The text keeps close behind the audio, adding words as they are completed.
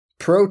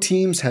Pro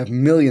teams have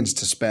millions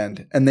to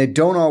spend, and they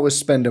don't always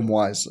spend them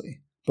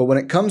wisely. But when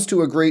it comes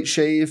to a great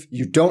shave,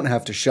 you don't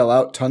have to shell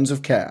out tons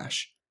of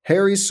cash.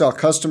 Harry's saw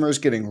customers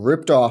getting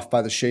ripped off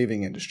by the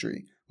shaving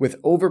industry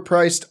with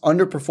overpriced,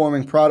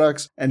 underperforming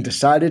products and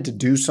decided to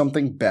do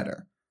something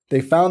better. They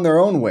found their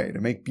own way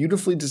to make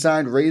beautifully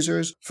designed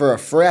razors for a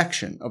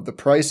fraction of the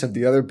price of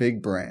the other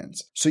big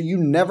brands, so you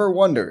never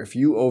wonder if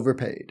you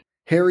overpaid.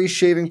 Harry's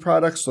shaving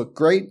products look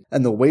great,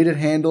 and the weighted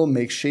handle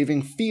makes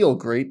shaving feel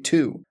great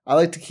too. I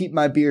like to keep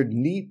my beard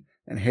neat,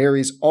 and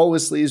Harry's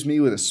always leaves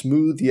me with a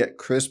smooth yet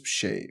crisp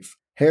shave.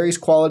 Harry's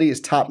quality is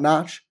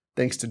top-notch,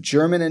 thanks to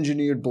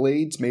German-engineered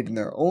blades made in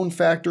their own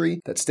factory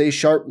that stay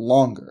sharp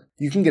longer.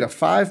 You can get a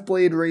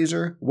 5-blade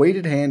razor,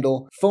 weighted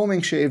handle,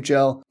 foaming shave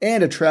gel,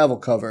 and a travel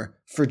cover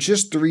for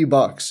just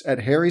 $3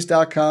 at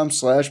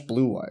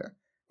harrys.com/bluewire.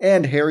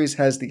 And Harry's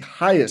has the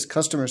highest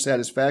customer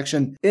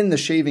satisfaction in the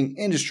shaving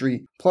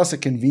industry, plus a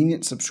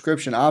convenient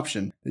subscription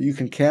option that you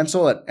can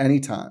cancel at any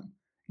time.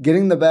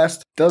 Getting the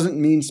best doesn't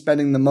mean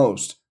spending the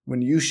most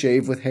when you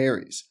shave with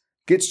Harry's.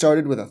 Get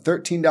started with a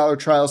 $13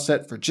 trial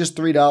set for just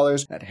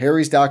 $3 at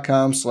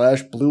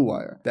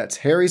harrys.com/bluewire. That's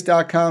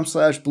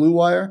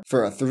harrys.com/bluewire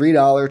for a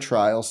 $3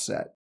 trial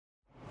set.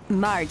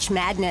 March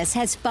Madness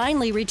has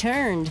finally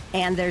returned,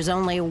 and there's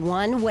only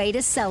one way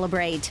to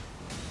celebrate.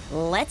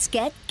 Let's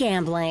get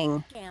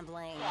gambling.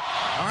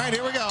 All right,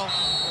 here we go.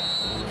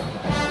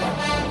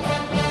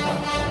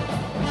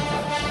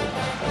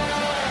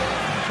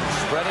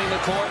 Spreading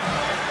the court.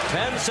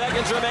 10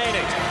 seconds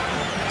remaining.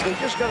 They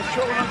just got to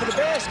throw it under the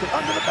basket.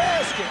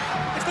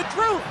 It's the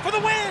truth for the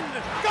win.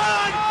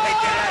 Gone. They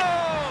did it.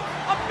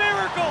 A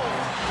miracle.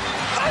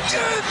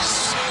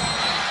 Hutchins!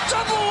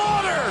 Double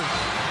order!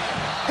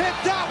 Hit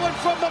that one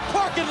from the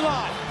parking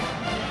lot.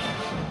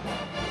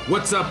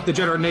 What's up,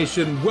 Degenerate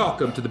Nation?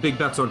 Welcome to the Big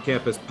Bets on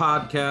Campus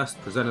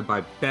podcast presented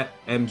by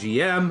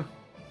BetMGM.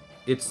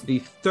 It's the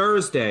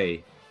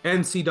Thursday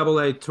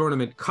NCAA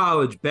Tournament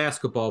College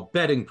Basketball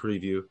Betting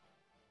Preview.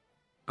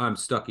 I'm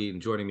Stuckey,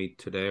 and joining me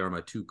today are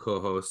my two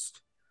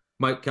co-hosts,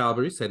 Mike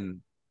Calabrese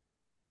and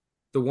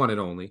the one and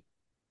only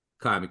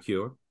Kai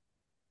McCure.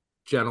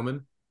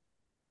 Gentlemen,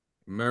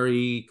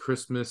 Merry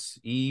Christmas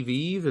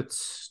Eve.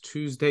 It's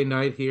Tuesday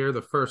night here.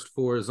 The first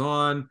four is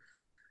on.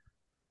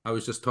 I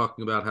was just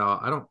talking about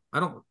how I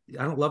don't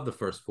love the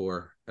first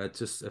four. It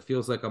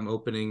feels like I'm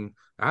opening.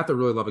 I have to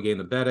really love a game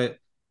to bet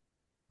it.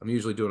 I'm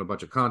usually doing a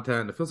bunch of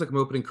content. It feels like I'm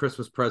opening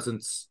Christmas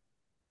presents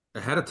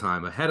ahead of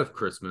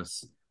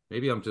Christmas.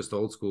 Maybe I'm just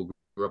old school,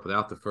 grew up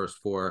without the first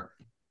four.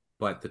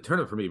 But the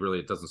tournament for me, really,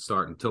 it doesn't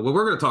start until, well,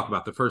 we're going to talk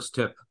about the first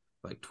tip,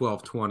 like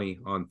 12:20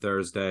 on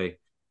Thursday.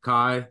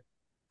 Kai,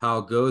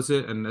 how goes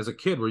it? And as a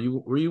kid, were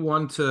you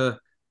one to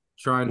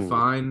try and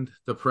find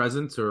the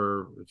presents,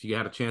 or if you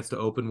had a chance to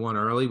open one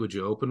early, would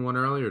you open one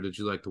early, or did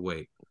you like to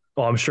wait?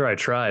 Well, I'm sure I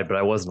tried, but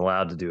I wasn't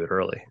allowed to do it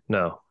early.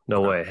 No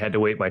way. I had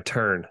to wait my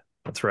turn.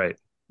 That's right.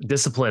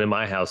 Discipline in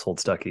my household,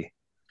 Stuckey.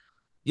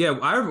 Yeah,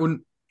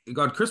 on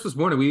Christmas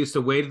morning, we used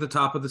to wait at the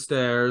top of the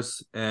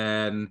stairs,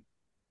 and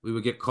we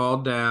would get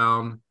called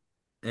down.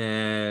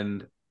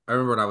 And I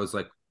remember when I was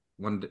like,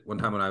 one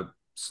time when I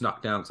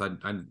snuck down, because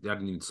I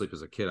didn't even sleep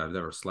as a kid. I've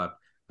never slept.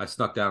 I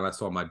snuck down and I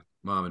saw my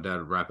mom and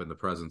dad wrapping the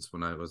presents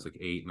when I was like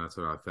 8, and that's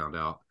when I found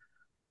out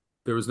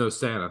there was no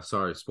Santa.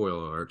 Sorry,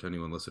 spoiler alert to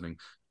anyone listening.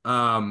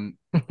 But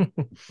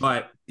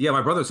yeah,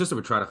 my brother and sister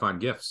would try to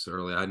find gifts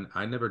early.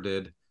 I never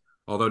did.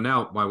 Although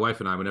now my wife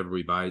and I, whenever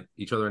we buy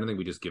each other anything,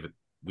 we just give it.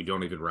 We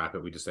don't even wrap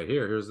it. We just say,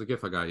 here's the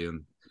gift I got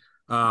you.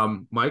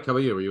 And Mike, how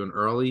about you? Were you an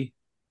early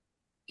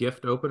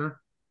gift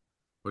opener?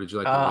 What did you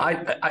like?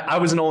 I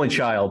was an only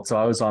child, so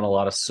I was on a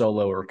lot of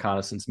solo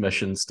reconnaissance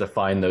missions to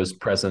find those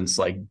presents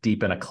like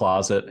deep in a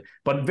closet.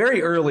 But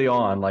very early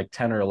on, like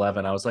 10 or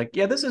 11, I was like,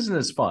 yeah, this isn't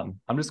as fun.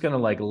 I'm just going to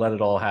like let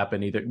it all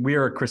happen. Either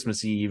we're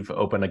Christmas Eve,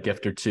 open a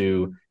gift or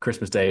two,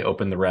 Christmas Day,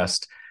 open the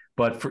rest.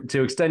 But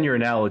to extend your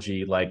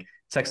analogy, like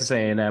Texas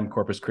A&M,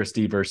 Corpus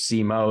Christi versus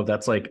SEMO,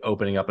 that's like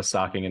opening up a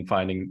stocking and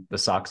finding the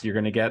socks you're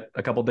going to get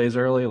a couple days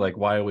early. Like,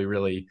 why are we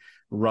really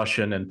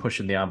rushing and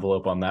pushing the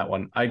envelope on that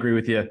one? I agree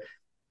with you.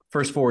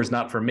 First four is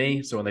not for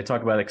me. So when they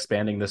talk about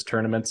expanding this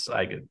tournaments,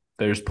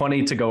 there's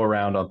plenty to go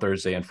around on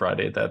Thursday and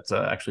Friday that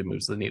actually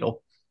moves the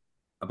needle.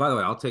 By the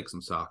way, I'll take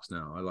some socks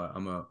now.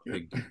 I'm a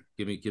big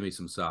give me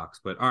some socks.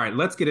 But all right,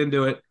 let's get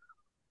into it.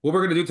 What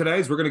we're going to do today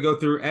is we're going to go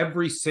through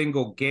every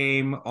single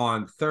game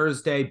on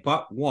Thursday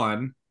but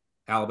one.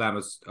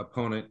 Alabama's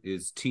opponent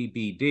is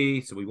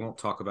TBD, so we won't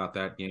talk about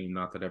that game.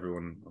 Not that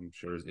everyone, I'm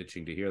sure, is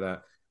itching to hear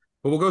that.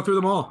 But we'll go through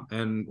them all,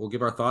 and we'll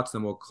give our thoughts,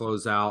 then we'll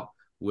close out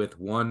with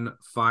one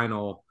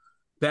final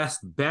best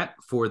bet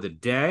for the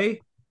day.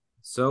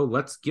 So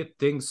let's get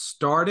things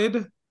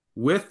started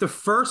with the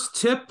first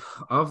tip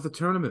of the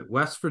tournament.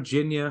 West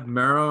Virginia,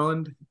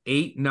 Maryland,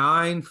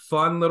 8-9,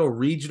 fun little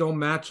regional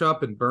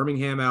matchup in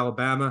Birmingham,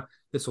 Alabama.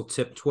 This will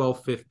tip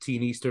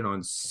 12:15 Eastern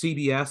on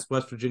CBS.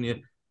 West Virginia,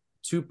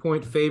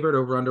 2-point favorite,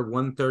 over under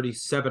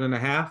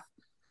 137.5.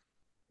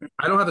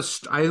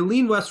 I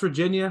lean West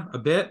Virginia a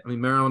bit. I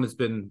mean, Maryland has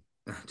been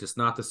just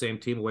not the same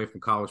team away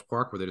from College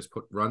Park where they just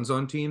put runs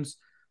on teams.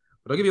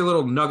 But I'll give you a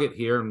little nugget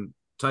here and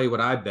tell you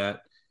what I bet.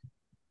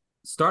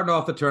 Starting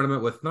off the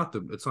tournament with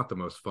it's not the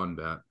most fun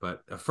bet,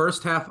 but a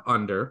first half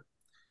under.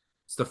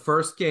 It's the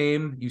first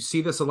game. You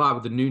see this a lot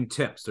with the noon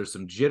tips. There's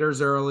some jitters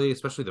early,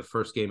 especially the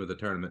first game of the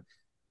tournament.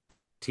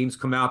 Teams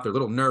come out, they're a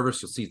little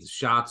nervous. You'll see the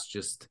shots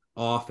just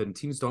off, and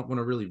teams don't want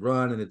to really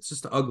run, and it's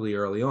just ugly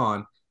early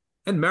on.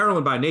 And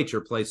Maryland, by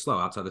nature, plays slow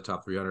outside the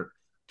top 300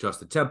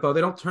 adjusted tempo.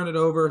 They don't turn it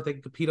over. They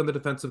compete on the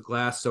defensive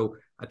glass, so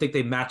I think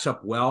they match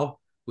up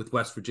well with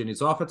West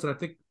Virginia's offense, and I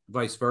think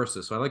vice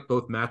versa. So I like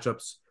both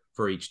matchups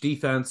for each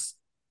defense.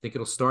 I think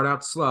it'll start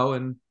out slow,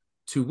 and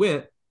to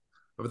wit,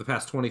 over the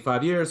past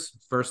 25 years,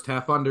 first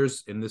half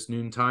unders in this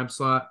noon time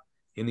slot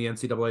in the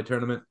NCAA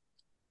tournament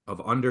of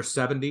under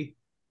 70,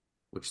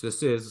 which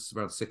this is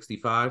around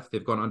 65.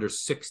 They've gone under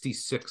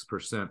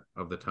 66%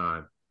 of the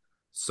time.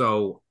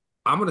 So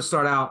I'm going to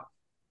start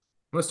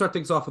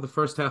things off with the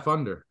first half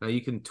under. Now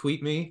you can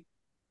tweet me,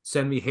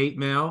 send me hate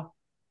mail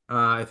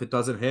if it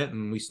doesn't hit,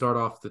 and we start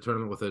off the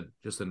tournament with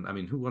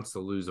who wants to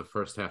lose a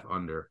first half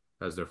under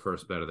as their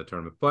first bet of the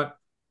tournament? But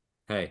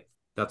hey,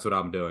 that's what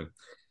I'm doing.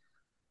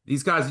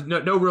 These guys,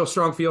 no real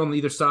strong feel on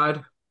either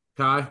side,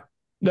 Kai?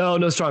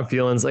 No strong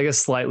feelings. I guess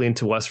slightly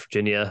into West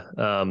Virginia.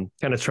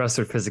 Kind of trust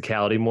their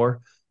physicality more.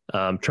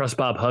 Trust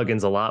Bob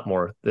Huggins a lot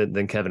more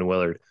than Kevin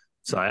Willard.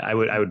 So I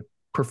would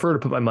prefer to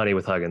put my money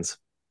with Huggins.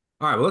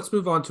 All right, well, let's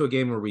move on to a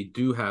game where we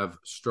do have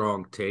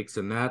strong takes,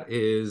 and that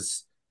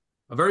is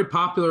a very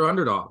popular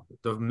underdog.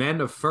 The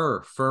men of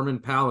Furman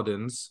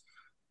Paladins,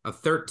 a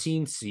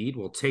 13 seed,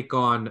 will take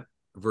on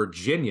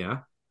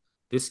Virginia.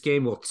 This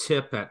game will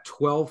tip at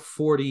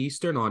 12:40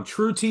 Eastern on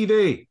True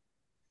TV.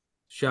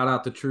 Shout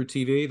out to True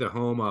TV, the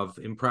home of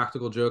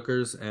Impractical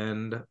Jokers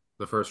and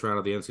the first round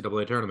of the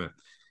NCAA tournament.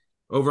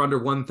 Over under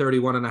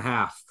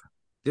 131.5.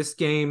 This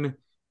game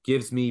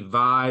gives me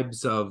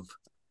vibes of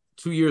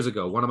 2 years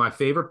ago. One of my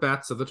favorite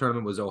bets of the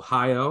tournament was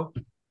Ohio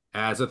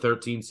as a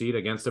 13 seed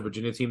against a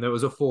Virginia team that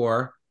was a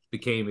 4.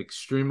 Became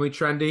extremely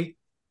trendy.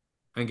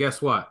 And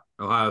guess what?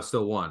 Ohio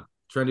still won.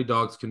 Trendy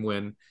dogs can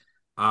win.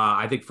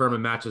 I think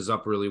Furman matches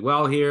up really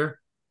well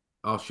here.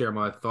 I'll share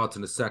my thoughts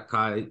in a sec,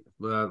 Kai.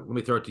 Let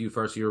me throw it to you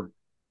first. You're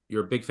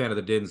a big fan of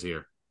the Dins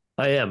here.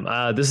 I am.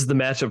 This is the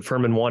matchup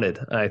Furman wanted,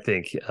 I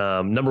think.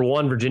 Number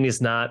one,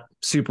 Virginia's not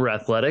super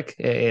athletic,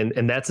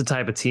 and that's the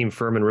type of team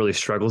Furman really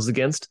struggles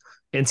against.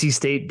 NC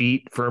State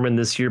beat Furman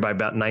this year by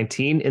about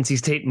 19. NC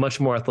State,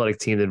 much more athletic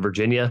team than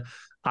Virginia.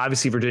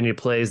 Obviously, Virginia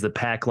plays the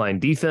pack line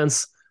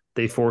defense.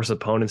 They force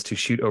opponents to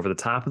shoot over the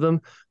top of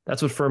them.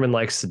 That's what Furman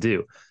likes to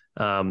do.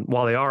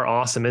 While they are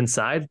awesome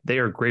inside, they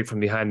are great from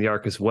behind the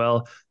arc as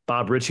well.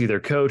 Bob Ritchie, their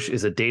coach,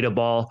 is a data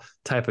ball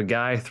type of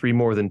guy, 3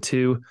 more than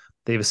 2.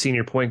 They have a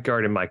senior point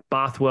guard in Mike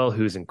Bothwell,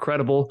 who's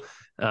incredible.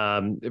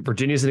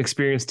 Virginia's an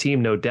experienced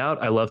team, no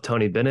doubt. I love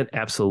Tony Bennett,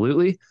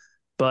 absolutely.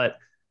 But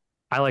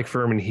I like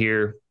Furman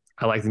here.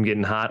 I like them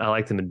getting hot. I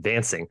like them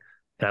advancing.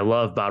 And I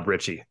love Bob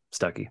Ritchie,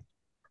 Stuckey.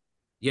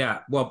 Yeah,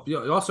 well,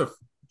 also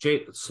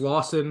Jay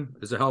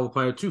Slauson is a hell of a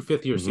player. 2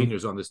 fifth-year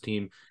seniors on this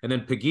team. And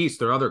then Pegues,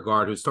 their other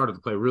guard, who started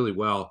to play really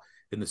well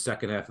in the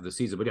second half of the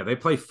season. But yeah, they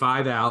play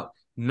 5 out.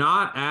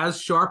 Not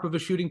as sharp of a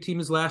shooting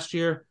team as last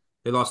year.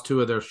 They lost 2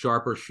 of their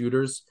sharper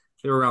shooters.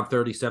 They were around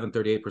 37,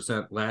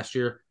 38% last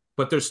year.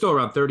 But they're still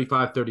around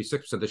 35,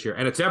 36% this year.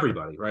 And it's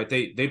everybody, right?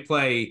 They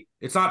play –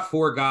 it's not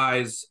 4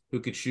 guys who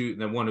could shoot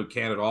and then 1 who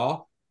can at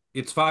all.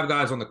 It's 5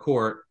 guys on the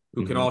court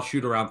who can all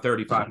shoot around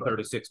 35,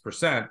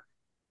 36%.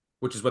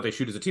 Which is what they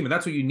shoot as a team. And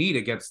that's what you need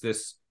against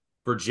this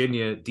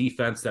Virginia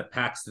defense that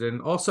packs it in.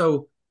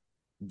 Also,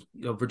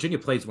 Virginia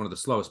plays one of the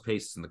slowest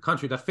paces in the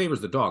country. That favors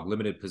the dog,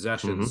 limited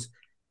possessions.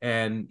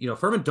 And,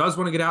 Furman does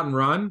want to get out and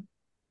run.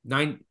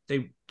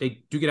 They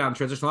do get out in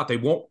transition a lot. They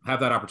won't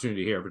have that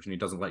opportunity here. Virginia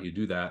doesn't let you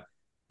do that.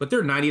 But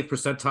they're 90th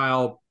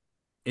percentile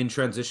in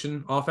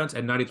transition offense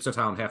and 90th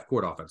percentile in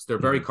half-court offense. They're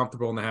very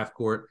comfortable in the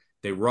half-court.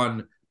 They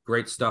run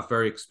great stuff,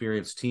 very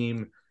experienced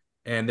team.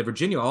 And the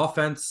Virginia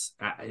offense,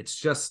 it's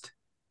just...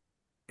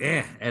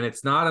 and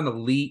it's not an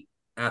elite,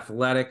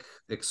 athletic,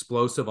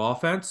 explosive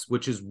offense,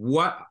 which is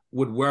what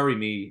would worry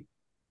me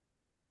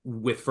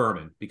with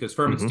Furman, because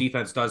Furman's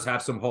defense does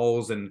have some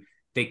holes, and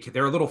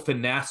they're a little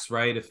finesse,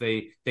 right? If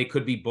they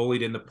could be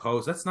bullied in the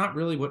post. That's not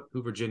really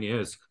who Virginia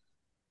is.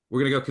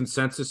 We're going to go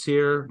consensus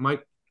here,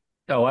 Mike.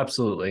 Oh,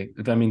 absolutely.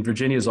 I mean,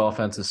 Virginia's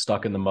offense is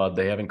stuck in the mud.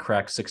 They haven't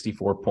cracked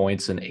 64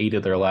 points in 8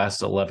 of their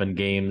last 11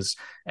 games.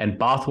 And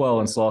Bothwell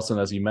and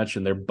Slauson, as you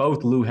mentioned, they're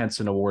both Lou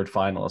Henson Award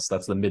finalists.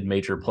 That's the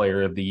mid-major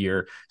player of the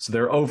year. So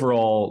their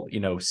overall,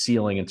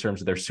 ceiling in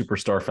terms of their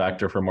superstar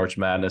factor for March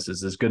Madness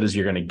is as good as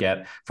you're going to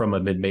get from a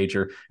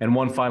mid-major. And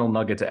one final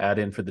nugget to add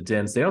in for the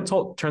Dins, they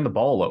don't turn the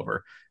ball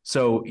over.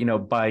 So,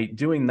 by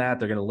doing that,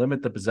 they're going to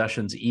limit the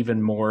possessions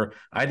even more.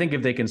 I think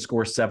if they can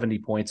score 70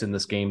 points in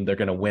this game, they're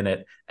going to win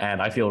it.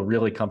 And I feel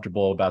really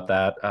comfortable about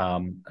that.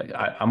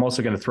 I'm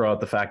also going to throw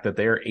out the fact that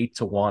they're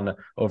 8-1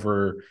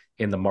 over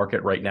in the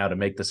market right now to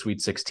make the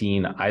Sweet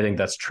 16. I think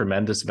that's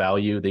tremendous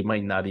value. They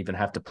might not even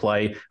have to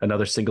play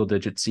another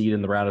single-digit seed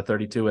in the round of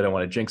 32. I don't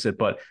want to jinx it,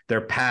 but their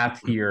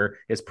path here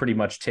is pretty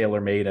much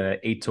tailor-made, and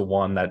at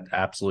 8-1, that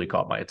absolutely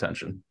caught my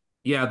attention.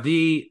 Yeah,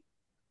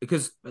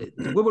 because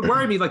what would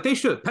worry me, like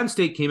Penn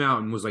State came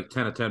out and was like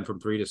 10 of 10 from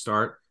 3 to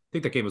start. I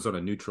think that game was on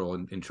a neutral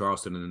in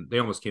Charleston, and they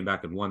almost came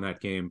back and won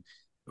that game.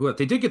 Well,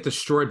 they did get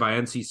destroyed by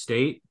NC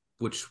State,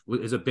 which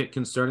is a bit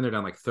concerning. They're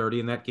down like 30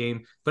 in that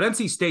game. But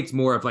NC State's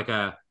more of like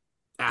a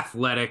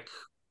athletic,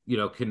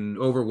 can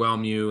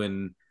overwhelm you.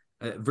 And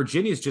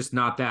Virginia's just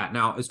not that.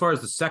 Now, as far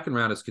as the second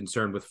round is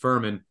concerned with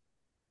Furman,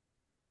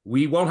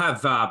 we won't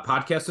have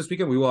podcasts this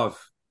weekend. We will have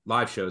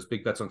live shows,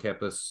 Big Bets on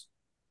Campus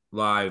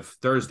live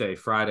Thursday,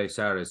 Friday,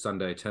 Saturday,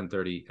 Sunday,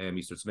 10:30 a.m.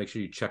 Eastern. So make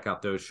sure you check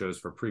out those shows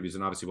for previews.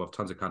 And obviously, we'll have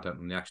tons of content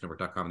on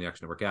theactionnetwork.com and the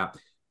Action Network app.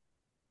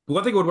 But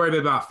one thing I would worry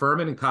about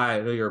Furman, and Kai,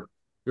 I know you're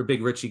a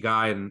big Richie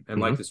guy and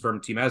like this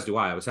Furman team, as do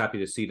I. I was happy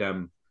to see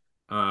them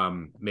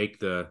make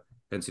the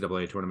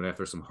NCAA tournament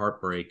after some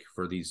heartbreak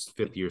for these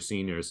fifth-year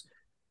seniors.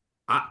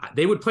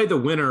 They would play the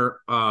winner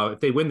if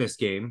they win this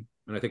game,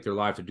 and I think they're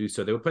live to do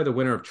so. They would play the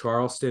winner of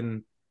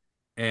Charleston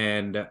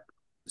and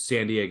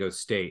San Diego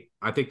State.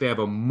 I think they have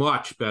a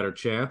much better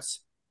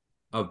chance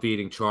of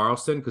beating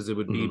Charleston because it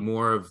would be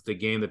more of the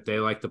game that they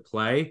like to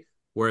play.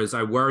 Whereas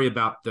I worry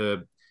about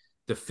the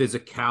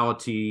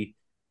physicality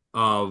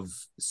of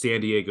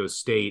San Diego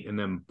State and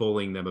them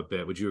bullying them a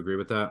bit. Would you agree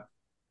with that?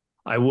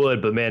 I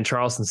would, but man,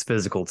 Charleston's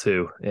physical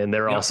too, and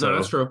they're also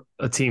that's true.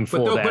 A team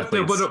full of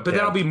athletes. But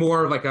that'll be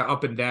more like an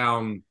up and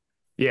down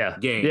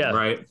game,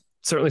 right?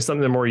 Certainly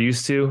something they're more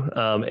used to.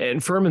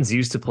 And Furman's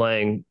used to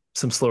playing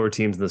some slower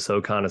teams in the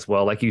SoCon as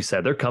well. Like you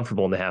said, they're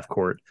comfortable in the half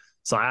court.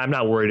 So I'm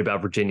not worried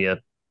about Virginia,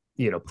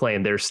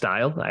 playing their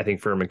style. I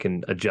think Furman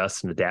can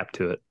adjust and adapt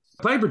to it.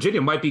 Playing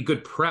Virginia might be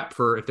good prep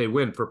for if they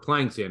win for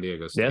playing San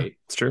Diego State. Yeah,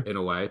 it's true. In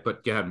a way.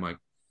 But go ahead, Mike.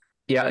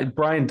 Yeah,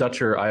 Brian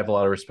Dutcher, I have a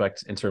lot of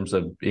respect in terms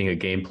of being a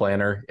game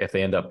planner. If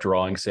they end up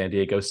drawing San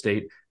Diego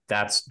State,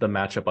 that's the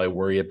matchup I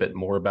worry a bit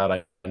more about.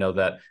 I know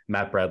that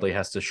Matt Bradley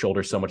has to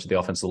shoulder so much of the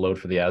offensive load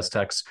for the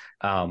Aztecs.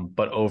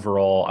 But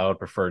overall, I would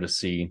prefer to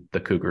see the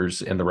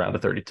Cougars in the round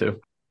of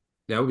 32.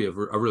 That would be a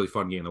really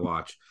fun game to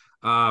watch.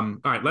 All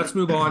right, let's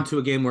move on to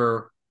a game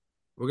where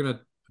we're going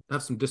to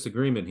have some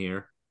disagreement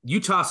here.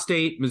 Utah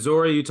State,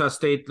 Missouri. Utah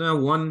State,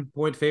 1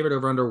 point favorite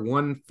over under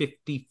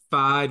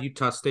 155.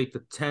 Utah State,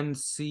 the 10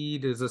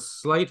 seed, is a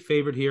slight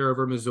favorite here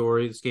over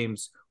Missouri. This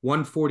game's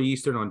 1:40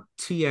 Eastern on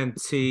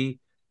TNT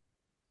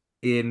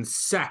in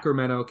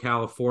Sacramento,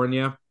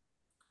 California.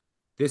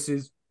 This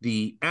is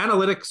the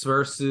analytics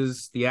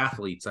versus the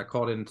athletes. I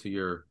called into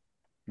your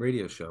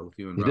radio show with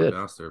you and Rob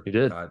Doster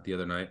the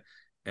other night,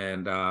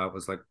 and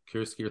was like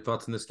curious to get your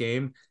thoughts on this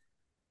game.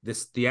 The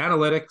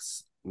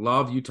analytics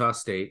love Utah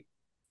State.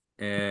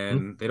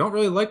 And they don't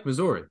really like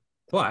Missouri,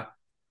 but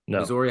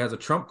Missouri has a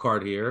trump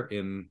card here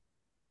in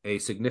a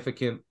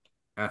significant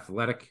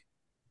athletic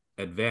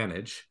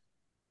advantage.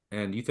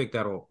 And you think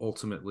that'll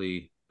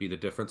ultimately be the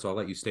difference? So I'll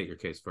let you state your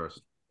case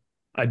first.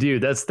 I do.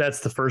 That's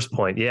the first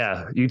point.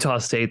 Yeah. Utah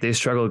State, they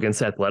struggle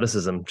against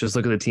athleticism. Just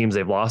look at the teams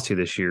they've lost to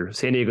this year.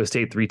 San Diego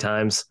State 3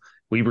 times.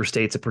 Weber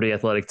State's a pretty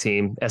athletic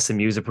team.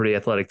 SMU's a pretty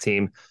athletic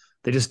team.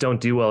 They just don't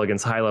do well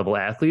against high-level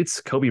athletes.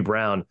 Kobe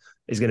Brown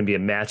is going to be a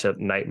matchup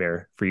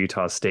nightmare for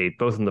Utah State,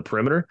 both on the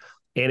perimeter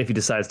and if he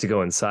decides to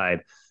go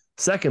inside.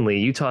 Secondly,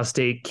 Utah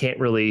State can't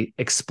really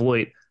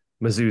exploit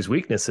Mizzou's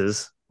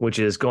weaknesses, which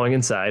is going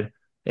inside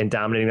and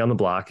dominating on the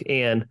block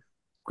and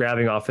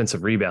grabbing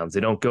offensive rebounds. They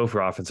don't go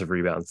for offensive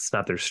rebounds. It's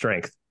not their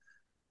strength.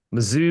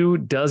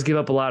 Mizzou does give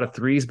up a lot of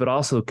threes, but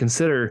also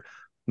consider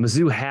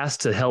Mizzou has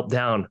to help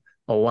down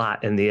a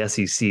lot in the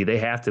SEC. They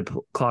have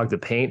to clog the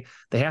paint.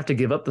 They have to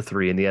give up the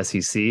 3 in the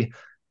SEC,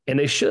 and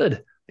they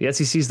should. The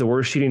SEC is the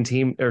worst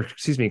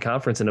shooting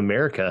conference in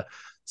America.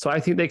 So I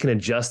think they can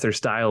adjust their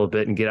style a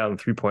bit and get out in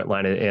the 3-point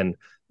line and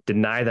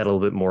deny that a little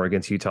bit more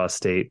against Utah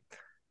State.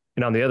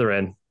 And on the other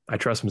end, I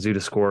trust Mizzou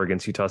to score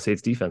against Utah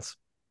State's defense.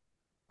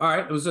 All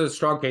right. It was a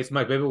strong case,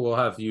 Mike. Maybe we'll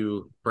have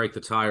you break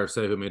the tie or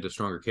say who made the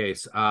stronger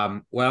case.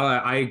 Well,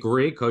 I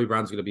agree. Kobe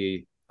Brown's going to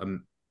be a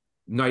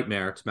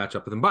nightmare to match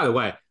up with him. By the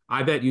way,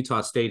 I bet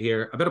Utah State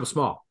here. I bet it was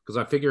small because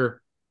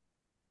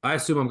I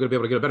assume I'm going to be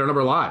able to get a better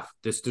number live.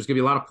 There's going to be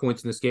a lot of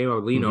points in this game. I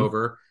would lean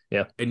over.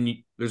 Yeah. And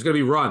there's going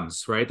to be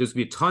runs, right? There's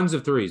going to be tons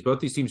of threes. Both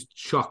these teams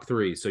chuck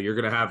threes. So you're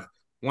going to have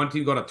one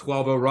team go on a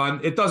 12-0 run.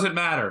 It doesn't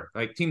matter.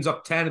 Like teams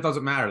up 10, it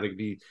doesn't matter. They could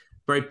be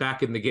right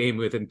back in the game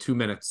within 2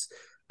 minutes.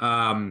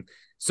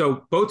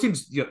 So both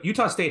teams,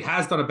 Utah State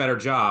has done a better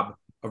job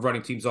of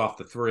running teams off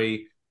the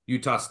 3.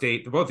 Utah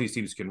State, both these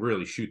teams can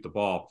really shoot the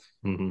ball.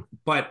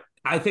 But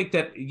I think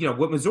that,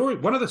 what Missouri,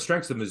 one of the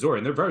strengths of Missouri,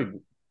 and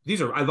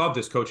I love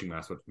this coaching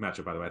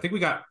matchup, by the way. I think we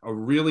got a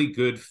really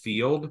good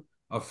field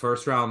of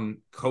first-round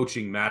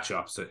coaching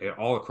matchups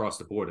all across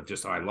the board of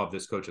just, I love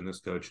this coach and this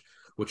coach,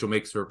 which will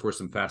make for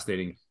some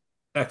fascinating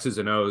X's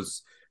and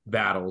O's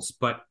battles.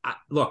 But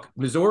look,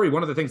 Missouri,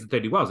 one of the things that they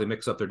do well is they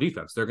mix up their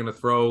defense. They're going to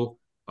throw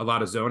a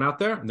lot of zone out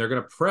there, and they're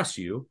going to press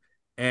you,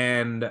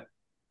 and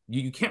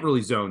you can't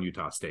really zone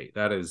Utah State.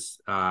 That is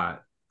a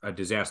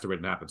disaster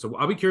waiting to happen. So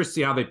I'll be curious to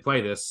see how they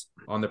play this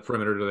on the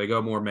perimeter. Do they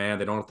go more man?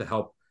 They don't have to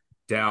help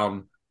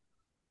down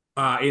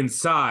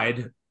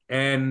inside.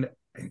 And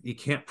you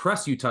can't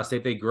press Utah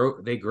State. They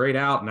grade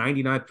out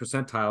 99th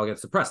percentile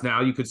against the press.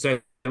 Now you could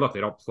say, look,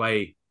 they don't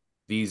play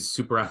these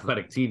super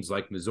athletic teams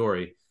like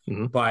Missouri.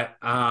 Mm-hmm. But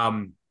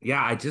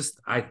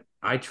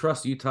I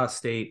trust Utah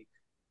State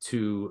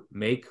to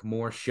make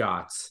more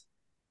shots,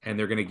 and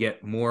they're going to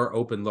get more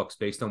open looks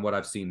based on what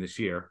I've seen this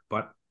year.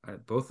 But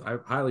I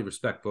highly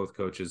respect both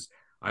coaches.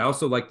 I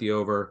also like the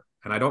over,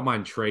 and I don't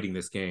mind trading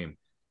this game.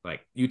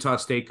 Like Utah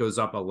State goes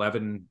up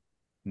 11-1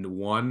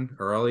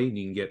 early, and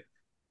you can get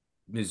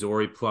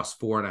Missouri plus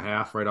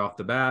 4.5 right off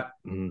the bat.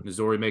 Mm-hmm.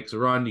 Missouri makes a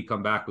run. You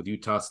come back with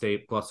Utah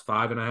State plus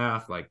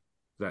 5.5. Like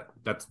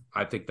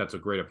I think that's a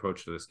great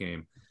approach to this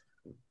game.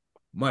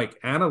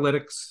 Mike,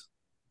 analytics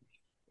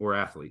or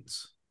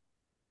athletes?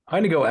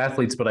 I'm going to go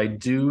athletes, but I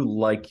do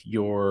like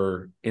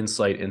your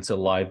insight into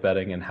live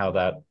betting and how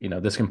that,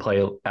 this can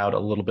play out a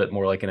little bit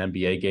more like an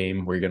NBA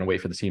game where you're going to wait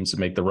for the teams to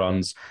make the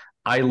runs.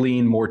 I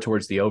lean more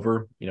towards the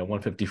over.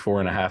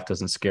 154.5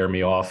 doesn't scare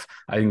me off.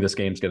 I think this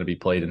game's going to be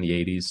played in the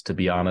 80s, to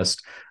be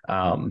honest.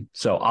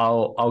 So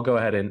I'll go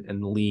ahead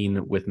and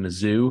lean with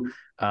Mizzou,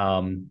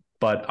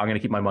 but I'm going to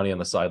keep my money on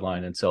the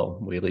sideline until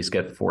we at least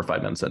get 4 or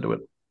 5 minutes into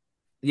it.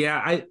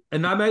 Yeah, I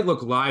might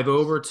look live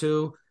over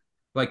too.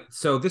 Like,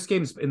 so this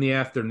game's in the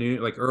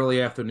afternoon, like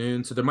early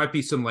afternoon. So there might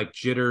be some like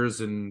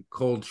jitters and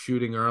cold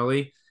shooting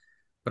early.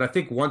 But I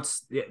think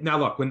now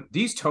look, when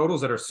these totals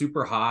that are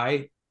super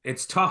high,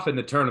 it's tough in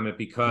the tournament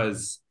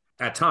because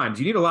at times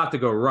you need a lot to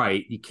go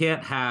right. You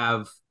can't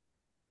have,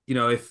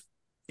 if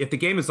the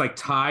game is like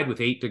tied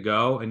with 8 to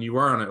go and you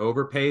are on an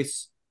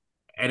overpace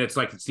and it's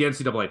the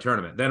NCAA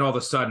tournament, then all of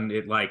a sudden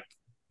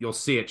you'll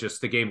see it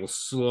just, the game will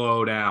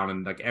slow down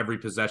and like every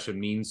possession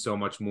means so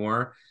much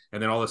more.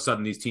 And then all of a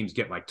sudden these teams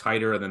get like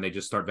tighter and then they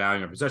just start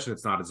valuing a possession.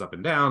 It's not as up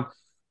and down.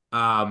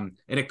 And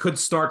it could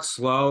start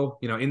slow,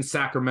 in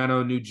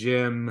Sacramento, new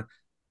gym,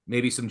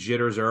 maybe some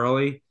jitters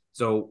early.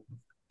 So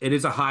it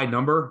is a high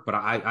number, but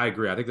I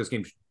agree. I think this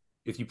game,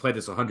 if you play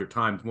this 100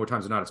 times, more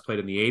times than not, it's played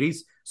in the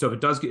 80s. So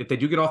if they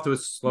do get off to a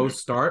slow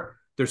start,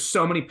 there's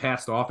so many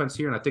passed offense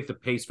here. And I think the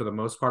pace for the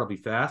most part will be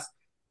fast.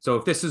 So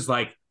if this is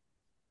like,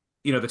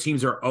 the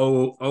teams are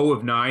 0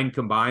 of 9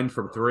 combined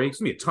from 3. It's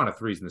going to be a ton of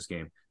threes in this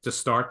game. To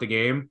start the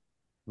game,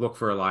 look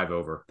for a live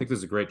over. I think this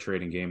is a great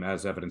trading game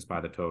as evidenced by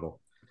the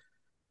total.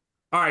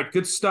 All right,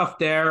 good stuff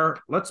there.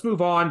 Let's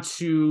move on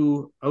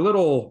to a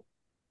little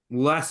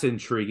less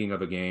intriguing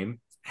of a game.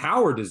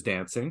 Howard is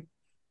dancing.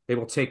 They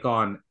will take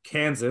on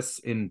Kansas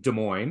in Des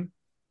Moines.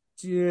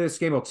 This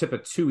game will tip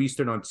at 2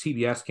 Eastern on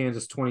TBS.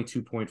 Kansas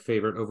 22-point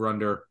favorite, over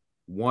under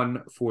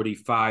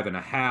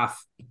 145.5.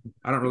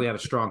 I don't really have a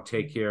strong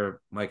take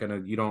here, Mike. I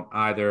know you don't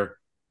either.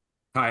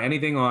 Hi,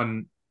 anything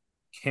on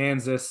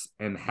Kansas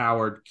and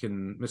Howard?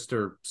 Can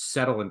Mr.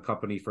 Settle and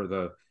company for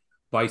the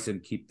Bison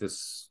keep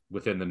this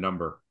within the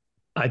number?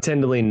 I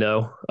tend to lean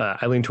no.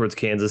 I lean towards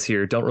Kansas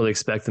here. Don't really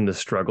expect them to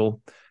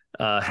struggle.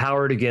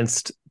 Howard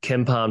against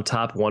KenPom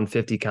top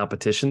 150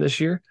 competition this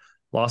year.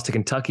 Lost to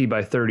Kentucky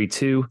by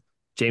 32.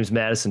 James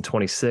Madison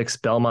 26.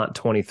 Belmont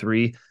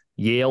 23.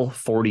 Yale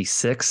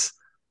 46.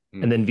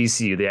 And then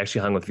VCU. They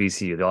actually hung with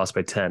VCU. They lost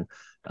by 10.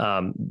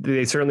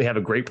 They certainly have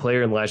a great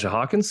player in Elijah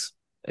Hawkins.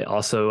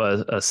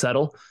 Also a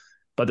Settle.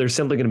 But they're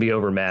simply going to be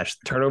overmatched.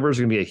 Turnovers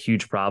are going to be a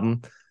huge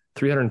problem.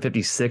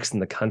 356th in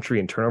the country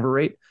in turnover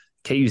rate.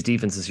 KU's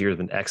defense this year has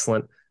been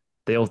excellent.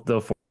 They'll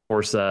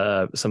force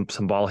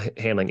some ball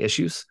handling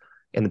issues,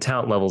 and the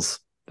talent levels,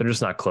 they're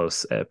just not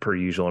close per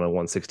usual in a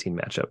 116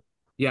 matchup.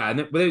 Yeah,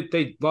 and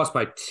they lost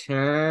by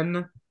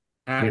 10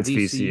 at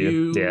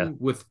VCU,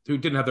 with who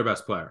didn't have their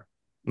best player.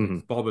 Mm-hmm.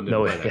 Baldwin didn't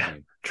play that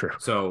game. True.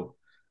 So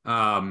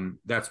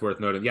that's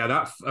worth noting. Yeah,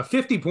 that a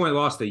 50-point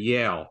loss to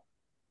Yale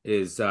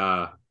is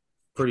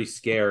pretty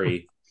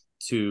scary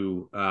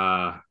to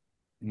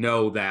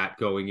know that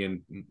going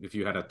in if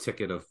you had a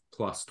ticket of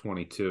plus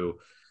 22.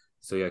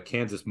 So yeah,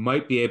 Kansas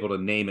might be able to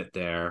name it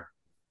there.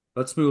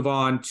 Let's move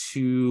on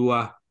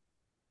to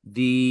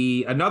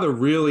another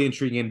really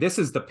intriguing game. This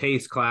is the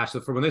pace clash.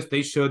 So from when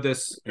they showed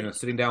this,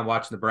 sitting down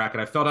watching the bracket,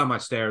 I fell down my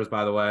stairs,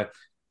 by the way.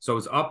 So I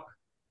was up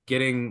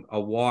getting a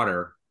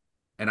water,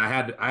 and I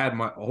had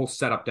my whole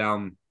setup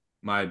down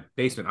my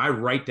basement. I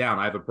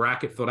have a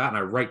bracket filled out, and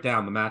I write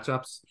down the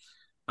matchups,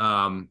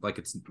 like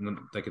it's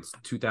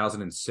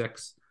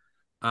 2006.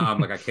 I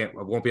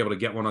won't be able to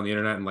get one on the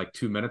internet in like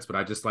 2 minutes, but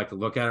I just like to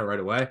look at it right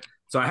away.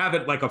 So I have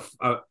it like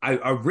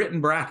a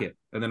written bracket,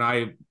 and then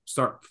I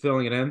start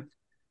filling it in.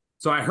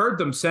 So I heard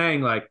them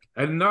saying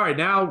and all right,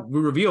 now we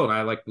revealed.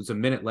 I was a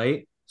minute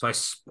late. So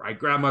I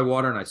grabbed my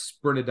water and I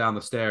sprinted down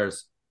the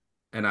stairs,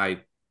 and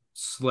I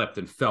slipped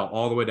and fell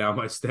all the way down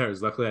my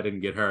stairs. Luckily I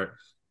didn't get hurt.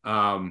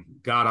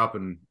 Got up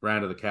and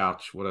ran to the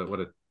couch. What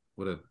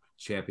a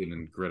champion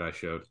and grit I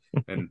showed,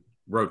 and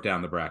wrote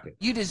down the bracket.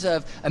 You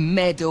deserve a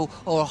medal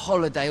or a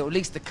holiday or at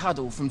least a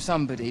cuddle from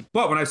somebody.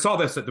 But when I saw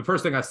this, the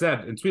first thing I said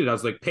and tweeted, I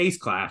was like, pace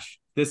clash.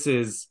 This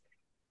is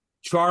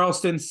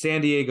Charleston,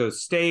 San Diego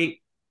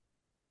State.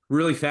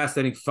 Really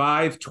fascinating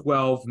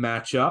 5-12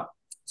 matchup.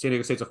 San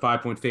Diego State's a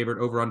 5-point favorite,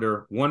 over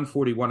under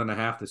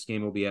 141.5. This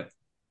game will be at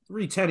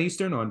 3:10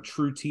 Eastern on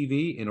True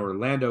TV in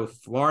Orlando,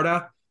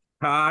 Florida.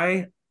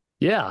 Ty?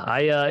 Yeah,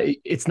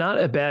 it's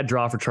not a bad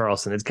draw for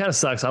Charleston. It kind of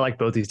sucks. I like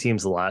both these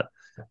teams a lot.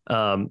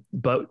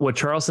 But what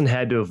Charleston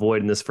had to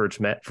avoid in this first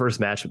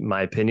match, in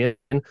my opinion,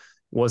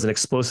 was an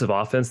explosive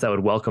offense that would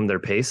welcome their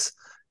pace.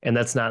 And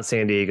that's not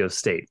San Diego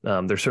State.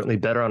 They're certainly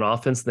better on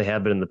offense than they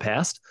have been in the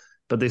past,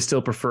 but they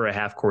still prefer a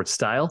half-court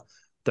style.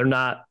 They're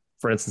not,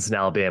 for instance, in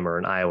Alabama or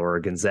in Iowa or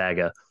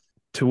Gonzaga,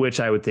 to which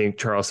I would think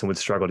Charleston would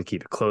struggle to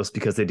keep it close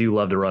because they do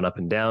love to run up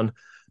and down.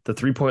 The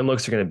three-point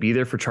looks are going to be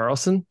there for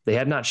Charleston. They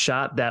have not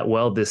shot that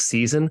well this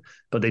season,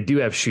 but they do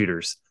have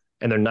shooters,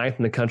 and they're 9th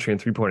in the country in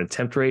three-point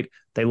attempt rate.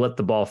 They let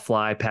the ball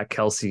fly. Pat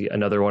Kelsey,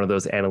 another one of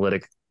those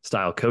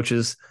analytic-style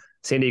coaches.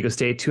 San Diego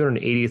State,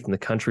 280th in the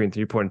country in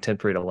three-point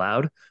attempt rate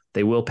allowed.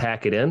 They will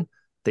pack it in.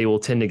 They will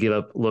tend to give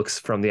up looks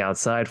from the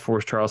outside,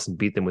 force Charleston,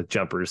 beat them with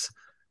jumpers.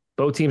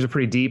 Both teams are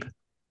pretty deep.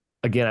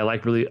 Again,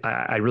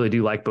 I really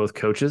do like both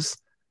coaches,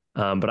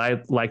 but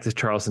I like the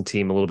Charleston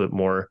team a little bit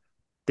more.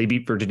 They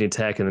beat Virginia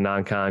Tech in the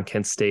non-con,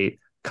 Kent State,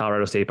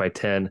 Colorado State by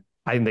 10.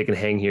 I think they can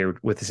hang here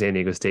with the San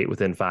Diego State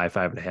within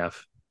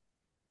 5.5.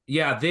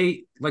 Yeah,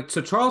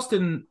 so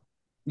Charleston,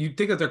 you'd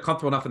think that they're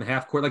comfortable enough in the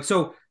half court.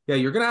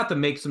 You're going to have to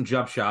make some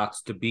jump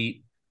shots to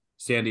beat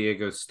San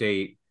Diego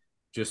State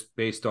just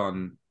based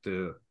on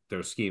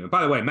their scheme. And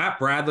by the way, Matt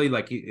Bradley,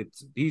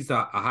 he's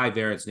a high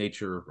variance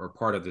nature or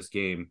part of this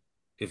game.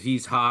 If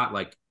he's hot,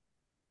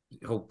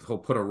 he'll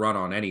put a run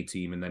on any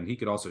team, and then he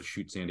could also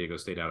shoot San Diego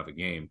State out of a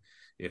game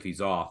if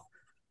he's off.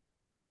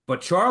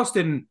 But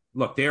Charleston,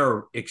 look,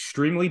 they're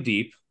extremely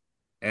deep,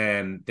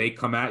 and they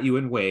come at you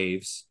in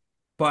waves.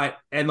 They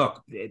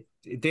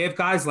have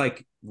guys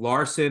like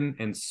Larson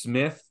and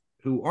Smith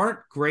who aren't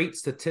great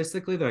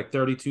statistically. They're like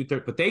 32,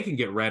 30, but they can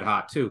get red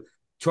hot too.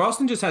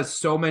 Charleston just has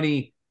so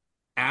many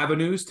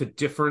avenues to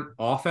different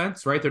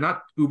offense, right? They're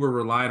not uber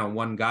reliant on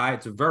one guy.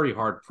 It's a very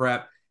hard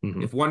prep.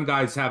 Mm-hmm. If one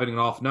guy's having an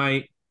off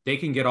night, they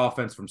can get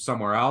offense from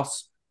somewhere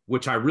else,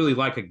 which I really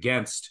like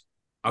against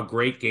a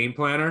great game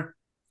planner,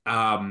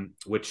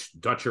 which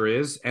Dutcher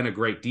is, and a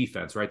great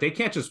defense, right? They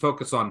can't just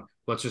focus on,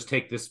 let's just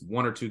take this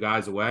one or two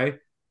guys away.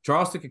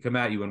 Charleston can come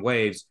at you in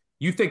waves.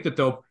 You think that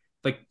they'll,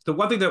 the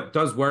one thing that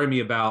does worry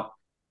me about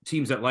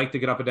teams that like to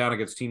get up and down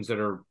against teams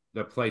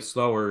that play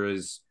slower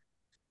is,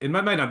 it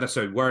might not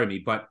necessarily worry me,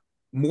 but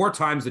more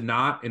times than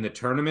not in the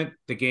tournament,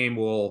 the game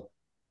will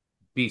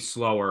be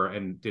slower,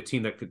 and the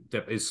team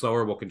that is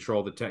slower will can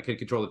control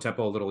the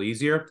tempo a little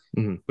easier.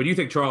 Mm-hmm. But you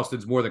think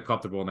Charleston's more than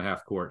comfortable in the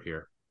half court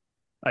here?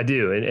 I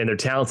do, and they're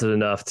talented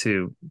enough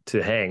to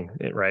hang,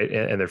 right?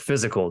 And they're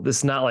physical. This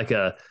is not like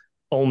a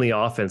only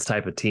offense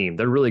type of team.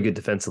 They're really good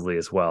defensively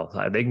as well.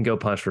 They can go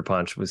punch for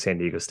punch with San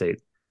Diego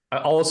State.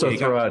 I'll also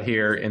throw out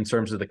here in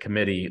terms of the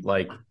committee,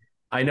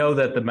 I know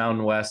that the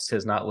Mountain West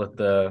has not lit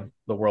the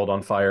world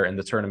on fire in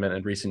the tournament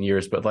in recent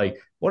years, but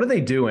what are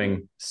they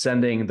doing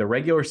sending the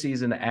regular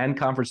season and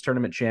conference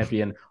tournament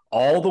champion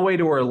all the way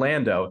to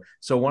Orlando?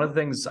 So one of the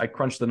things, I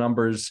crunched the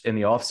numbers in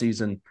the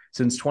offseason,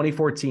 since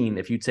 2014,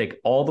 if you take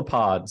all the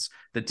pods,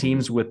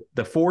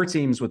 the four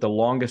teams with the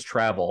longest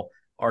travel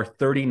are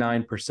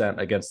 39%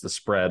 against the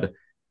spread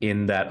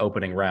in that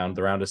opening round,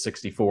 the round of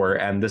 64.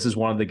 And this is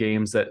one of the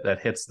games that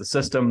hits the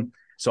system.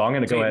 So I'm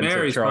going to go ahead and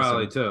say Charleston.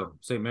 Probably too.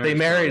 St.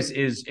 Mary's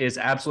is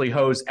absolutely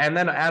hosed. And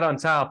then add on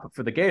top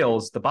for the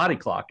Gales, the body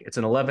clock. It's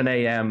an 11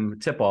 a.m.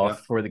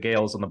 tip-off for the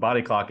Gales on the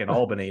body clock in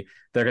Albany.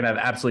 They're going to have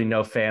absolutely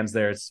no fans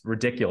there. It's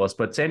ridiculous.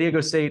 But San Diego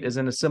State is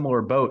in a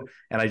similar boat,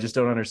 and I just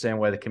don't understand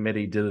why the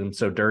committee did them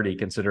so dirty,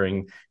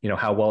 considering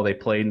how well they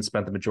played and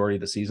spent the majority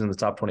of the season in the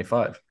top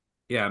 25.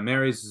 Yeah,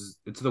 Mary's,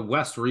 it's the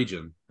West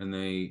region, and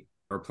they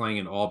are playing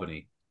in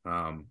Albany.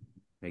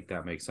 Make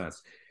that make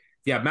sense.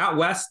 Yeah, Mount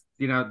West,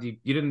 you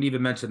didn't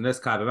even mention this,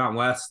 Kai, but Mount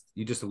West,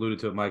 you just alluded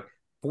to it, Mike,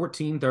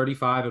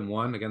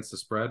 14-35-1 against the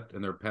spread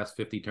in their past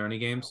 50 tourney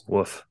games.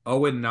 Woof.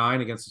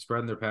 0-9 against the spread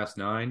in their past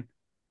 9.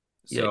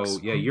 So,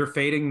 Yikes. Yeah, you're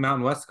fading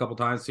Mountain West a couple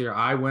times here.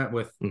 I went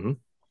with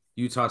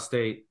Utah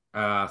State,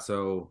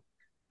 so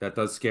that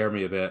does scare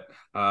me a bit.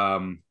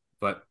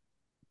 But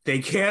they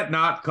can't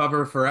not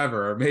cover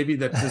forever. Or maybe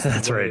that's just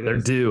that's right. They're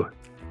due.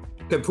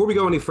 Okay, before we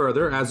go any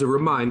further, as a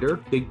reminder,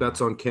 Big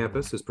Bets on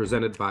Campus is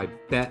presented by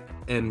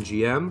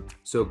BetMGM.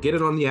 So get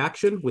in on the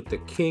action with the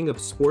king of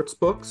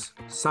sportsbooks.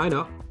 Sign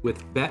up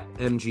with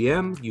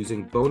BetMGM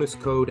using bonus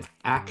code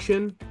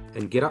ACTION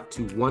and get up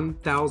to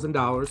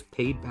 $1,000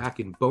 paid back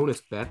in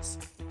bonus bets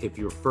if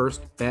your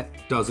first bet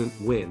doesn't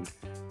win.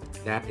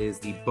 That is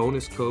the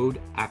bonus code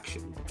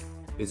ACTION.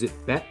 Visit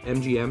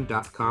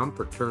BetMGM.com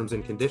for terms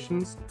and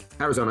conditions.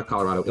 Arizona,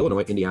 Colorado,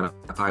 Illinois, Indiana,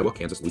 Iowa,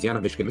 Kansas, Louisiana,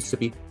 Michigan,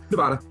 Mississippi,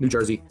 Nevada, New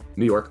Jersey,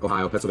 New York,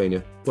 Ohio,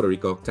 Pennsylvania, Puerto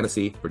Rico,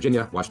 Tennessee,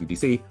 Virginia, Washington,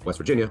 D.C., West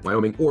Virginia,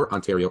 Wyoming, or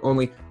Ontario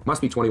only.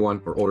 Must be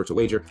 21 or older to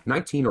wager.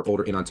 19 or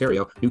older in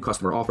Ontario. New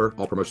customer offer.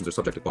 All promotions are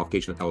subject to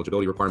qualification and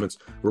eligibility requirements.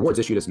 Rewards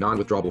issued as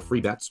non-withdrawable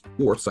free bets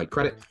or site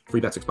credit.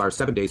 Free bets expire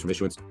 7 days from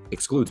issuance.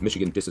 Excludes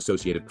Michigan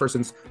disassociated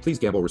persons. Please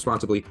gamble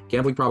responsibly.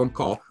 Gambling problem?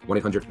 Call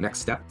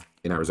 1-800-NEXT-STEP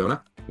in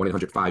Arizona.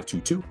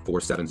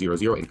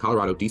 1-800-522-4700 in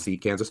Colorado, D.C.,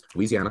 Kansas,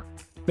 Louisiana,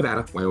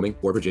 Nevada, Wyoming,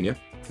 or Virginia,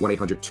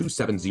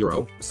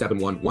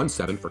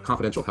 1-800-270-7117 for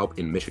confidential help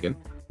in Michigan,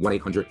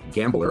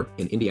 1-800-GAMBLER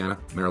in Indiana,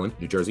 Maryland,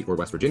 New Jersey, or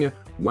West Virginia,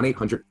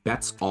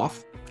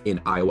 1-800-BETS-OFF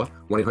in Iowa,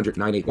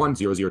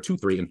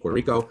 1-800-981-0023 in Puerto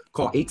Rico,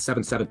 call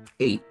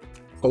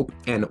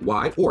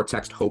 877-8-HOPE-NY or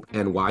text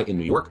HOPE-NY in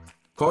New York.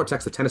 Call or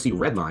text the Tennessee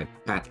Red Line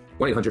at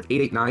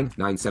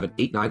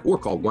 1-800-889-9789 or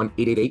call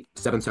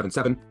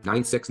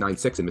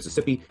 1-888-777-9696 in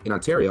Mississippi. In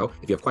Ontario,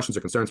 if you have questions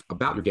or concerns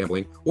about your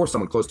gambling or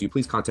someone close to you,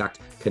 please contact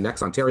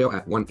Connects Ontario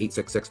at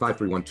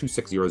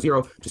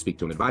 1-866-531-2600 to speak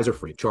to an advisor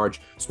free of charge.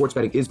 Sports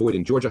betting is void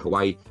in Georgia,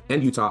 Hawaii,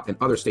 and Utah, and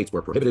other states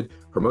where prohibited.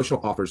 Promotional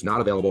offers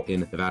not available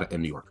in Nevada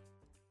and New York.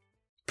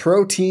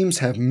 Pro teams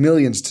have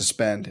millions to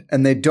spend,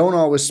 and they don't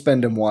always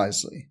spend them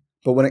wisely.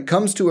 But when it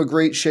comes to a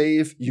great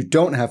shave, you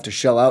don't have to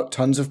shell out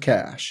tons of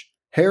cash.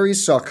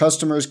 Harry's saw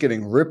customers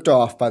getting ripped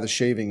off by the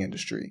shaving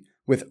industry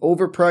with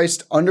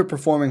overpriced,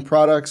 underperforming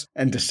products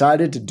and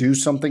decided to do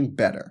something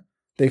better.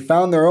 They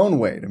found their own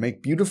way to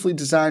make beautifully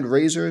designed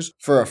razors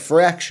for a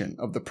fraction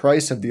of the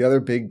price of the other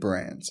big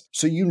brands,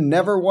 so you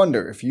never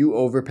wonder if you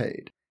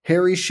overpaid.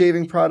 Harry's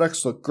shaving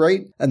products look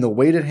great, and the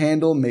weighted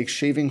handle makes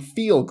shaving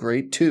feel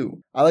great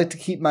too. I like to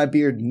keep my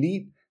beard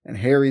neat, and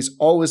Harry's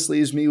always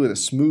leaves me with a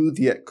smooth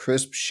yet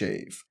crisp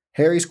shave.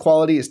 Harry's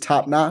quality is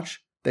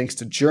top-notch, thanks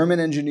to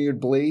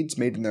German-engineered blades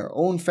made in their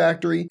own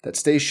factory that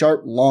stay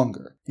sharp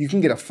longer. You can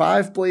get a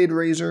 5-blade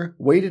razor,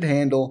 weighted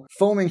handle,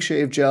 foaming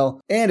shave gel,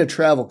 and a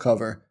travel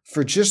cover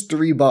for just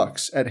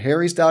 $3 at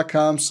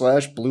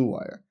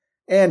harrys.com/bluewire.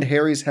 And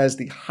Harry's has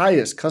the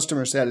highest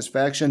customer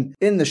satisfaction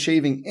in the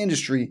shaving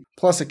industry,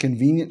 plus a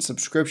convenient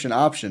subscription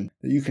option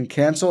that you can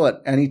cancel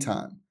at any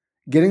time.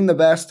 Getting the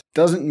best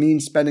doesn't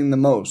mean spending the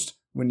most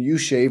when you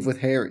shave with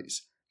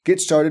Harry's.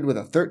 Get started with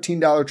a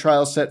 $13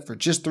 trial set for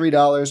just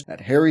 $3 at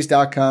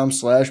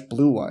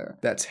harrys.com/bluewire.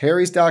 That's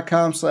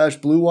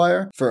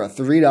harrys.com/bluewire for a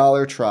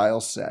 $3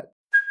 trial set.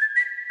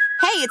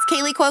 Hey, it's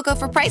Kaylee Cuoco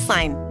for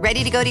Priceline.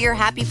 Ready to go to your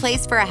happy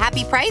place for a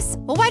happy price?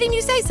 Well, why didn't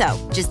you say so?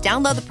 Just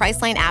download the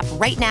Priceline app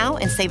right now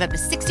and save up to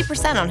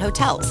 60% on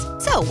hotels.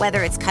 So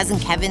whether it's Cousin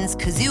Kevin's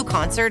Kazoo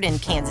Concert in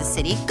Kansas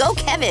City, go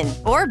Kevin,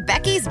 or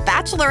Becky's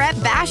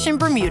Bachelorette Bash in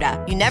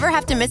Bermuda, you never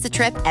have to miss a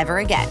trip ever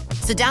again.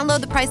 So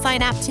download the Priceline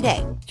app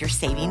today. Your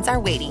savings are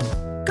waiting.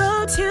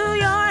 Go to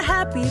your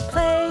happy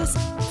place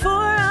for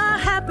a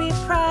happy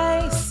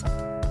price.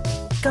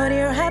 Go to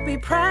your happy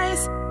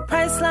price,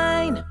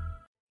 Priceline.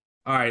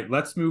 All right,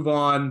 let's move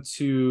on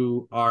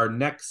to our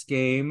next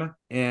game,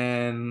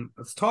 and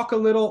let's talk a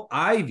little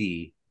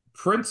Ivy.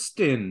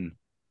 Princeton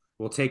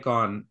will take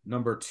on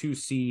number 2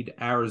 seed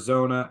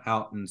Arizona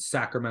out in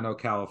Sacramento,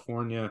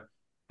 California.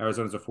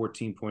 Arizona's a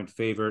 14-point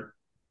favorite,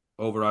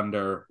 over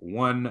under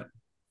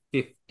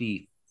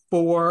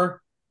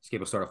 154. This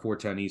game will start at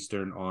 4:10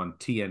 Eastern on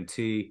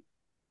TNT.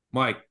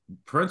 Mike,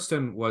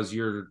 Princeton was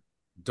your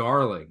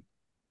darling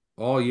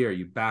all year.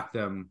 You backed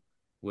them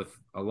with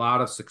a lot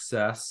of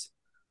success.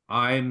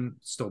 I'm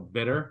still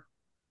bitter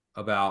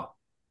about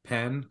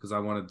Penn because I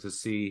wanted to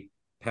see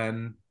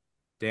Penn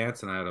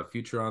dance and I had a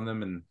future on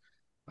them. And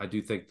I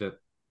do think that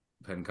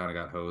Penn kind of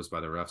got hosed by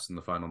the refs in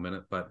the final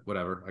minute, but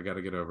whatever. I got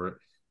to get over it.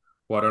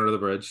 Water under the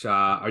bridge.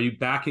 Are you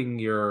backing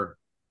your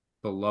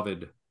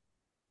beloved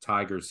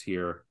Tigers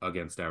here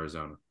against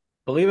Arizona?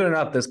 Believe it or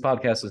not, this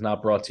podcast is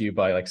not brought to you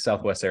by like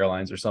Southwest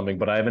Airlines or something,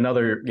 but I have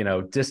another,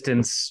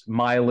 distance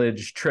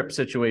mileage trip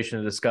situation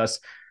to discuss.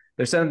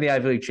 They're sending the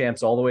Ivy League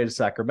champs all the way to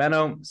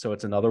Sacramento, so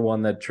it's another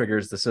one that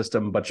triggers the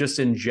system. But just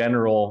in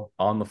general,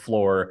 on the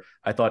floor,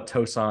 I thought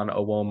Tosan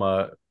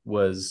Owoma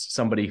was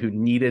somebody who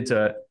needed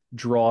to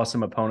draw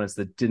some opponents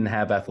that didn't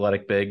have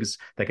athletic bigs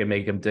that could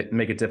make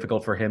it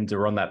difficult for him to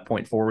run that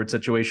point forward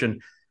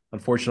situation.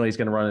 Unfortunately, he's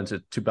going to run into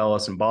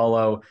Tubelis and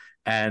Ballo.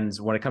 And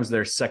when it comes to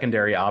their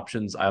secondary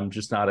options, I'm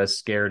just not as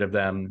scared of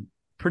them,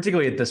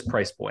 particularly at this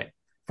price point.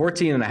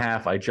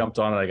 14.5, I jumped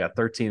on it. I got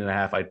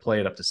 13.5. I'd play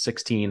it up to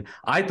 16.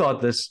 I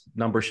thought this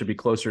number should be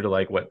closer to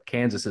like what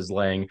Kansas is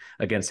laying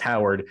against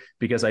Howard,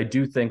 because I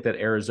do think that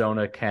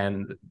Arizona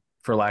can,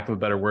 for lack of a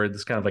better word, this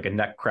is kind of like a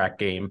neck crack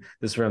game.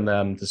 This is from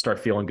them to start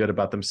feeling good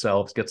about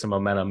themselves, get some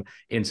momentum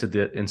into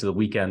the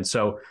weekend.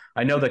 So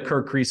I know that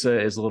Kerr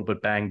Kriisa is a little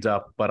bit banged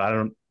up, but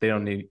they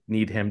don't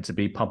need him to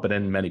be pumping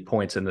in many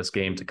points in this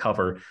game to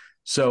cover.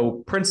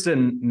 So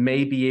Princeton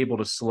may be able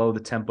to slow the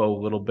tempo a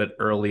little bit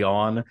early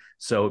on.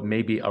 So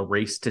maybe a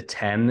race to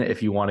 10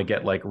 if you want to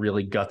get like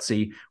really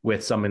gutsy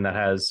with something that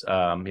has,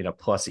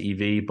 plus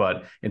EV.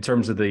 But in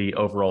terms of the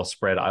overall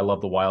spread, I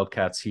love the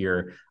Wildcats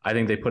here. I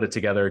think they put it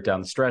together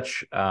down the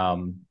stretch.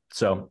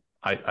 So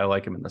I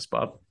like him in this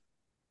spot.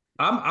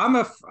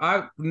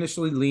 I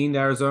initially leaned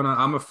Arizona.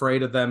 I'm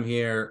afraid of them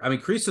here. I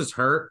mean, Kriisa's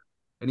hurt.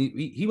 And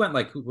he went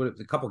like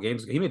a couple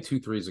games ago. He made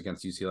 2 threes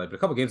against UCLA, but a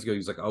couple games ago, he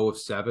was like 0 of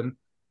 7.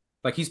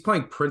 Like, he's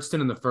playing Princeton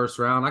in the first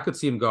round. I could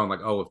see him going like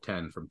 0 of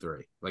 10 from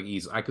 3. Like,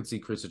 I could see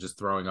Kriisa just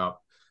throwing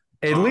up.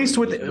 At least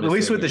with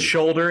the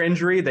shoulder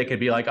injury, they could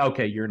be like,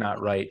 okay, you're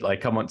not right.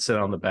 Like, come on, sit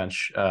on the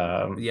bench.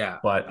 But yeah,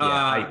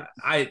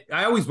 I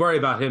always worry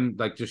about him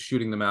like just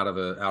shooting them out of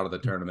the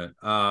tournament.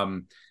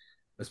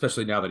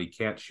 especially now that he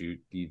can't shoot.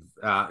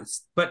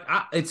 But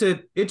it's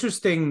an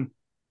interesting,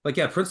 like,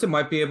 yeah, Princeton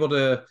might be able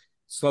to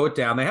slow it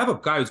down. They have a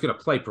guy who's going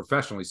to play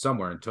professionally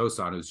somewhere in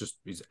Tosan,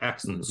 he's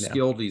excellent,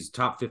 skilled. He's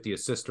top 50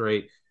 assist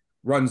rate,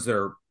 runs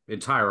their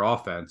entire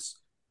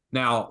offense.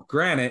 Now,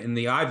 granted, in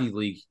the Ivy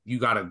League, you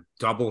got to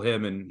double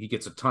him and he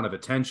gets a ton of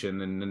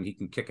attention and then he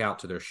can kick out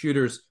to their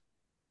shooters.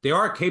 They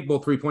are a capable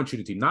three-point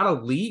shooting team. Not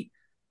elite,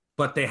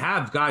 but they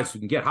have guys who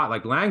can get hot.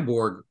 Like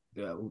Langborg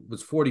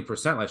was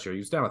 40% last year. He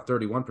was down to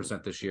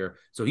 31% this year.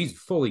 So he's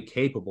fully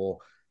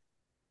capable.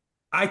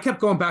 I kept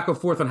going back and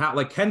forth on how,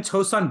 like, can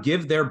Tosan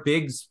give their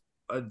bigs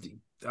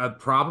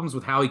problems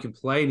with how he can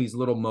play and he's a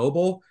little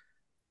mobile?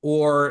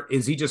 Or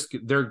is he just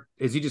going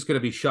to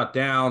be shut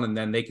down and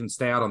then they can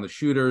stay out on the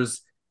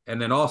shooters?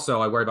 And then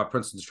also I worry about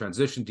Princeton's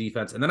transition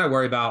defense. And then I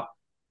worry about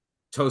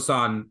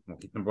Tosan.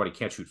 Number one, he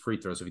can't shoot free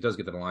throws. So if he does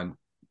get to the line,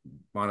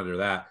 monitor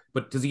that.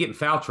 But does he get in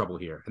foul trouble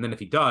here? And then if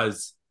he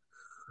does,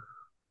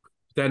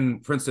 then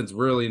Princeton's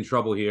really in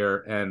trouble here.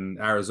 And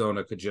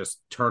Arizona could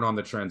just turn on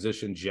the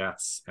transition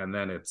jets. And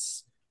then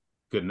it's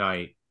good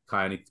night.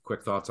 Kai, any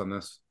quick thoughts on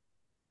this?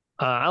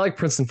 I like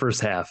Princeton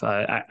first half.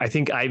 I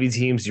think Ivy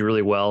teams do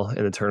really well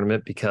in the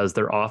tournament because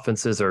their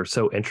offenses are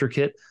so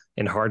intricate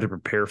and hard to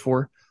prepare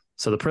for.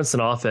 So the Princeton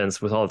offense,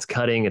 with all its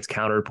cutting, its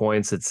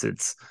counterpoints,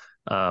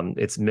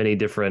 its many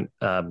different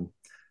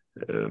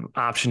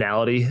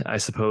optionality, I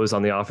suppose,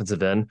 on the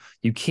offensive end,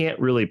 you can't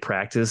really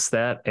practice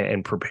that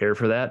and prepare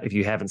for that if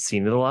you haven't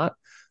seen it a lot.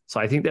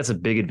 So I think that's a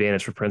big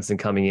advantage for Princeton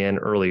coming in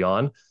early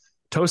on.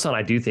 Tosan,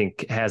 I do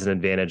think, has an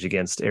advantage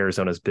against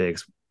Arizona's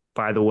bigs.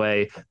 By the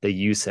way, they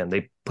use him.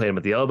 They play him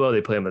at the elbow. They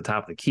play him at the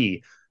top of the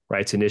key,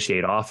 right, to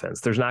initiate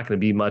offense. There's not going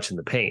to be much in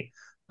the paint.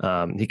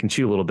 He can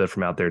shoot a little bit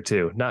from out there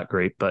too. Not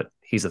great, but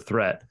he's a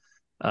threat.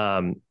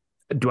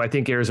 Do I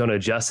think Arizona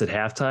adjusts at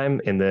halftime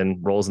and then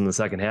rolls in the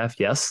second half?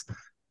 Yes.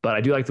 But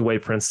I do like the way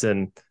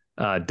Princeton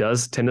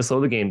does tend to slow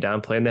the game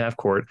down, play in the half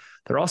court.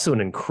 They're also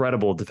an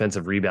incredible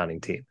defensive rebounding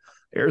team.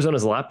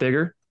 Arizona's a lot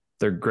bigger.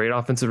 They're great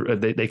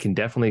offensive. They can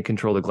definitely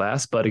control the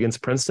glass, but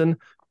against Princeton,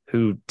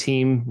 who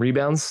team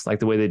rebounds like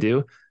the way they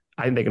do,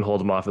 I think they can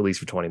hold them off at least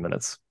for 20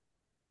 minutes.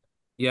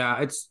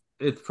 Yeah,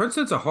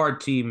 Princeton's a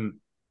hard team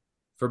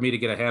for me to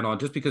get a handle on,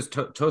 just because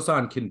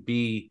Tosan can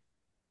be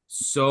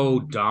so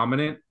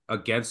dominant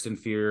against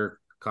inferior,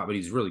 but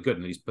he's really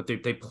good. But they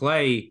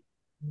play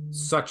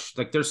such,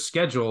 like, their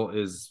schedule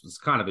is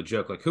kind of a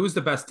joke. Like, who was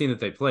the best team that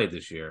they played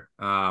this year?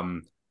 Yeah,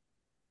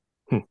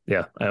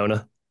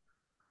 Iona.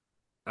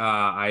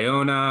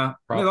 Iona.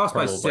 They lost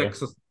by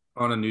 6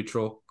 on a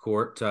neutral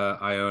court to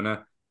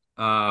Iona.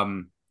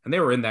 And they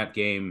were in that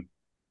game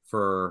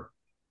for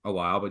a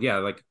while. But yeah,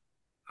 like,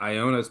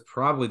 Iona's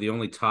probably the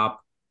only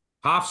top.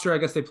 Hofstra, I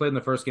guess they played in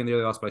the first game. They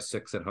lost by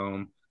 6 at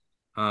home.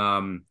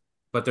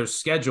 But their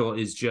schedule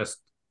is just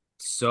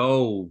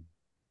so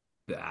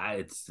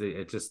it's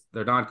just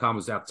their non-com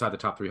was outside the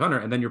top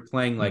 300, and then you're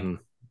playing like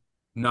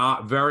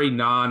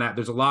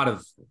there's a lot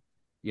of,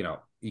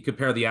 you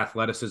compare the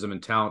athleticism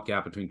and talent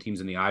gap between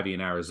teams in the Ivy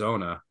and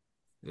Arizona.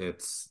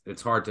 It's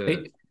hard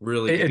to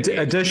really.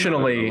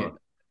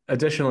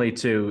 Additionally,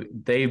 too,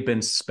 they've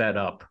been sped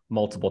up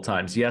multiple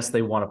times. Yes,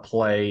 they want to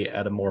play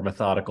at a more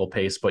methodical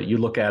pace, but you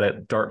look at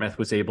it, Dartmouth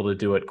was able to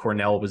do it,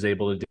 Cornell was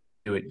able to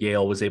do it,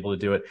 Yale was able to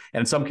do it.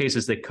 And in some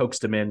cases, they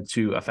coaxed them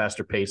into a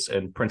faster pace,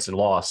 and Princeton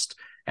lost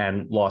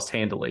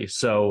handily.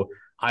 So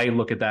I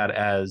look at that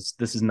as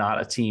this is not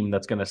a team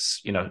that's going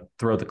to,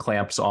 throw the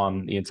clamps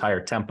on the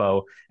entire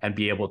tempo and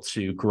be able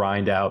to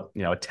grind out, a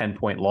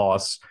 10-point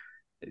loss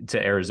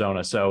to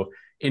Arizona. So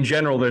in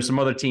general, there's some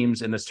other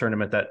teams in this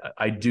tournament that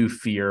I do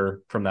fear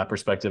from that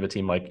perspective. A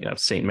team like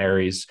St.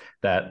 Mary's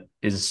that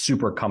is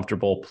super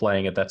comfortable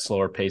playing at that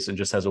slower pace and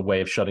just has a way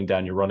of shutting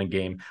down your running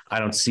game. I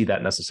don't see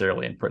that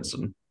necessarily in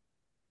Princeton.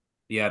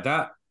 Yeah,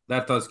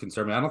 that does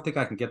concern me. I don't think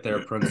I can get there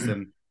at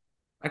Princeton.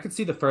 I could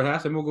see the first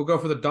half, and we'll go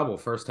for the double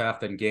first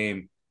half then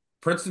game.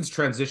 Princeton's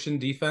transition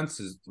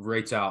defense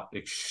rates out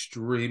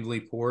extremely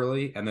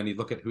poorly, and then you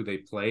look at who they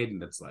played,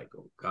 and it's like,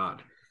 oh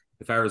God,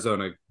 if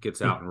Arizona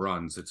gets out and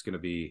runs, it's going to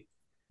be.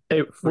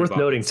 Hey, worth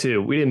noting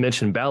too, we didn't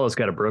mention Ballo's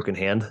got a broken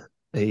hand.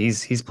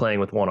 He's playing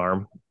with one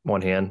arm,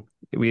 one hand.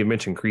 We had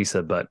mentioned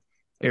Krisa, but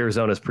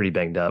Arizona's pretty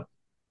banged up.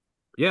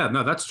 Yeah,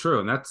 no, that's true,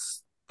 and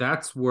that's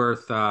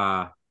worth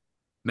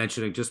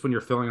mentioning just when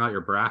you're filling out your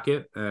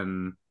bracket.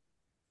 And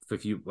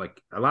if you like,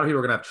 a lot of people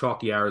are gonna have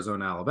chalky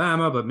Arizona,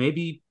 Alabama, but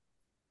maybe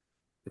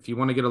if you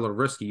want to get a little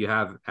risky, you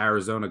have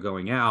Arizona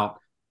going out.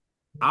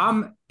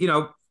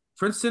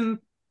 Princeton,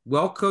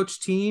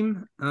 well-coached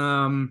team.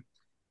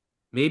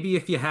 Maybe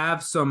if you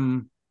have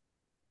some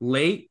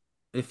late,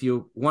 if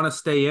you want to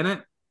stay in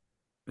it,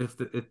 if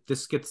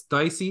this gets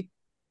dicey,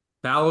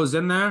 Ballo's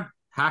in there.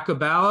 Haka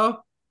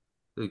Ballo,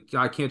 the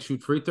guy can't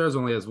shoot free throws,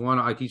 only has one.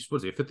 He's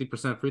a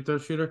 50% free throw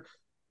shooter.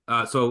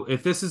 So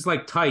if this is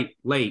like tight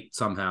late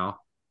somehow,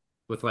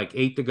 with like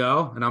 8 to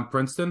go, and I'm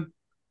Princeton,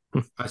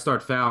 I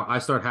start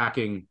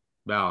hacking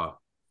Ballo.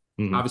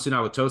 Mm-hmm. Obviously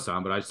not with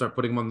Tosan, but I start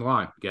putting him on the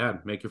line. Go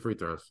ahead, make your free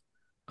throws.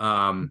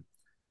 And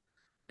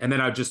then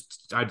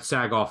I'd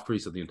sag off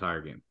Krisa the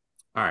entire game.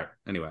 All right.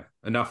 Anyway,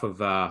 enough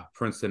of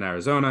Princeton,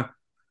 Arizona.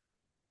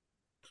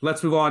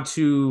 Let's move on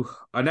to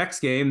our next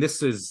game.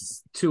 This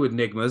is two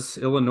enigmas,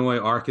 Illinois,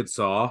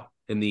 Arkansas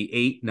in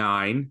the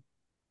 8-9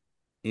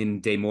 in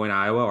Des Moines,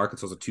 Iowa.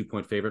 Arkansas is a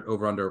 2-point favorite,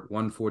 over under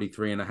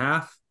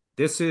 143.5.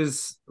 This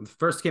is the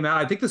first game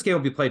out. I think this game will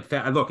be played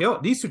fast.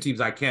 Look, these two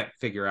teams I can't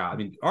figure out. I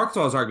mean,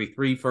 Arkansas has arguably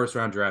 3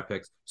 first-round draft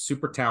picks,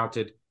 super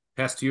talented.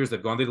 Past 2 years,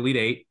 they've gone to the Elite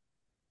Eight.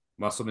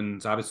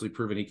 Musselman's obviously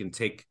proven he can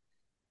take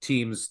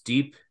teams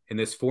deep in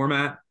this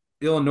format.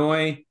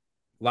 Illinois,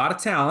 a lot of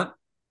talent.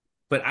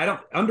 But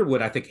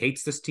Underwood, I think,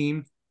 hates this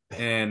team,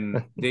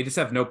 and they just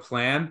have no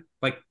plan.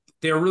 Like,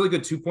 they're a really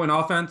good 2-point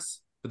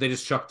offense, but they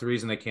just chuck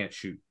threes and they can't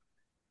shoot.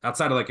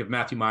 Outside of, like, if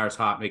Matthew Meyer's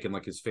hot, making,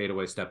 like, his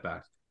fadeaway step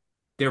back.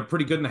 They're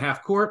pretty good in the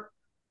half court,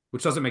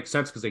 which doesn't make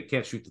sense because they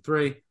can't shoot the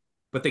three.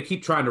 But they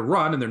keep trying to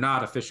run, and they're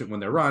not efficient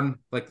when they run.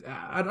 Like,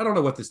 I don't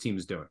know what this team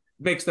is doing.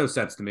 It makes no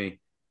sense to me.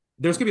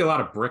 There's going to be a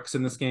lot of bricks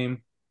in this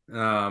game.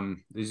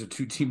 These are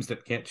two teams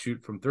that can't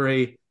shoot from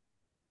three.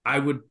 I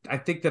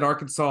think that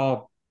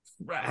Arkansas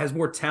has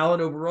more talent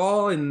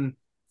overall, and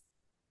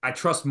I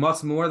trust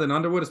Muss more than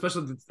Underwood,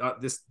 especially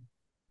this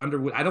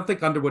Underwood. I don't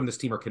think Underwood and this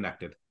team are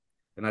connected,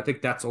 and I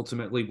think that's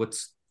ultimately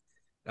what's.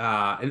 Do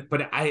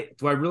I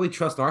really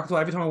trust Arkansas?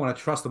 Every time I want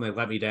to trust them, they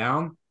let me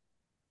down.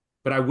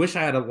 But I wish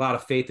I had a lot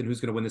of faith in who's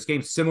going to win this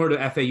game, similar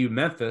to FAU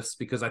Memphis,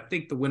 because I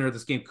think the winner of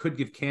this game could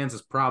give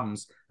Kansas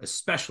problems,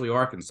 especially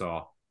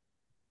Arkansas.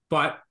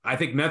 But I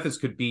think Memphis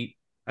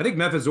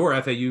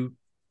or FAU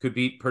could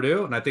beat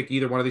Purdue, and I think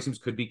either one of these teams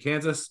could beat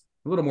Kansas.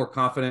 A little more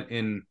confident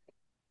in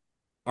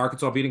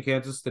Arkansas beating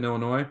Kansas than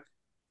Illinois.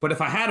 But if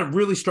I had a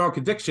really strong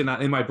conviction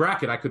in my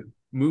bracket, I could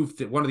move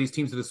one of these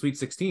teams to the Sweet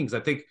 16 because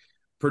I think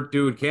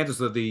Purdue and Kansas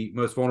are the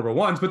most vulnerable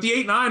ones. But the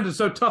 8-9 is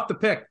so tough to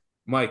pick.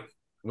 Mike,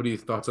 what are your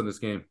thoughts on this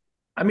game?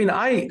 I mean,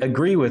 I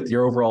agree with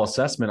your overall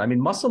assessment. I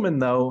mean, Musselman,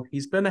 though,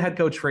 he's been a head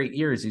coach for 8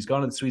 years. He's gone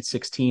to the Sweet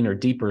 16 or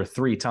deeper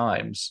 3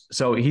 times.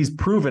 So he's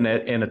proven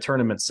it in a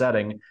tournament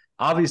setting.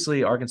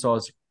 Obviously,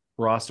 Arkansas's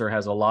roster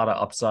has a lot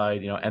of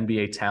upside,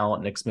 NBA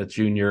talent, Nick Smith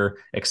Jr.,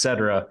 et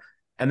cetera.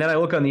 And then I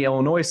look on the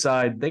Illinois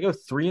side, they go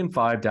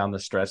 3-5 down the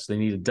stretch. They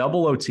need a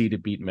double OT to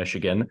beat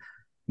Michigan.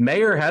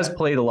 Mayer has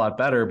played a lot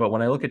better, but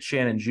when I look at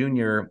Shannon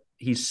Jr.,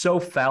 he's so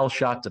foul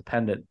shot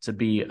dependent to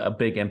be a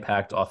big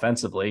impact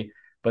offensively.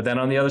 But then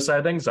on the other side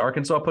of things,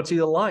 Arkansas puts you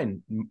the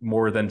line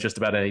more than just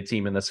about any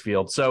team in this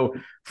field. So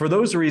for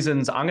those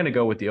reasons, I'm going to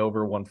go with the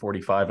over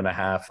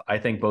 145.5. I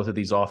think both of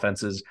these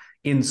offenses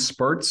in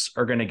spurts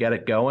are going to get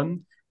it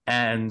going.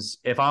 And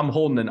if I'm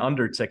holding an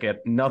under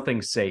ticket,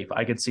 nothing's safe.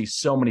 I could see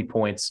so many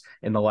points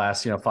in the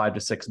last, 5 to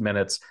 6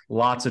 minutes,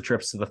 lots of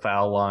trips to the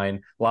foul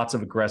line, lots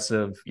of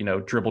aggressive,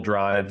 dribble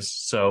drives.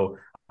 So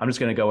I'm just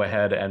going to go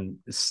ahead and,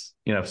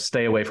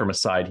 stay away from a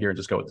side here and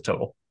just go with the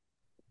total.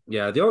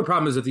 Yeah, the only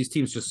problem is that these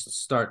teams just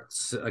start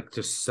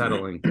just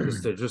settling.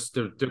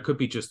 There could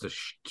be just a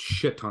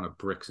shit ton of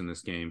bricks in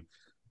this game,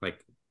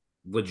 like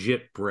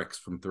legit bricks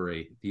from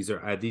three. These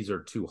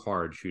are 2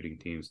 hard shooting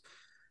teams.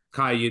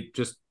 Kai, you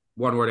just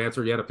one word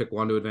answer. You had to pick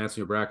one to advance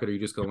in your bracket, or you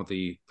just going with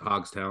the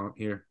Hogs talent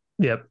here?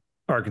 Yep,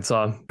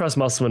 Arkansas. Trust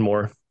Musselman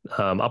more.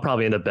 I'll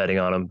probably end up betting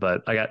on him,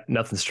 but I got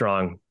nothing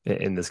strong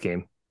in this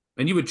game.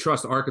 And you would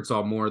trust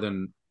Arkansas more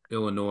than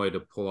Illinois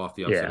to pull off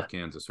the upset of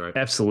Kansas, right?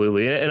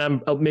 Absolutely. And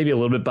I'm maybe a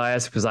little bit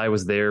biased because I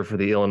was there for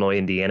the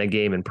Illinois-Indiana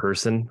game in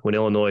person when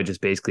Illinois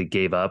just basically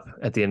gave up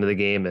at the end of the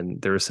game,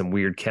 and there was some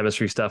weird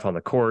chemistry stuff on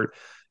the court.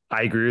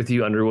 I agree with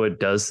you. Underwood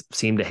does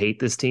seem to hate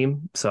this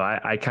team, so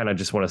I kind of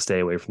just want to stay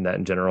away from that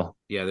in general.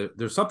 Yeah,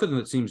 there's something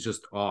that seems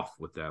just off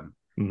with them,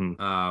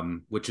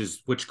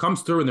 which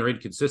comes through in their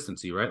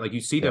inconsistency, right? Like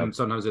you see them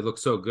sometimes they look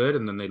so good,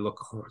 and then they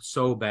look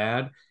so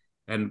bad.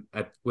 And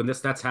when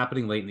that's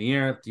happening late in the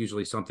year,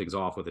 usually something's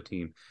off with the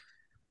team.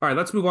 All right,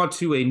 let's move on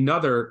to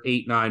another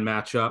 8-9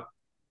 matchup.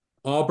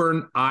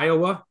 Auburn,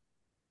 Iowa.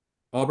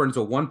 Auburn's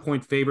a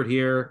 1-point favorite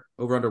here,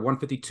 over under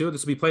 152.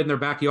 This will be played in their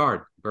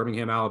backyard,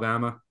 Birmingham,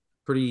 Alabama.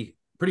 Pretty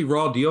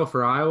raw deal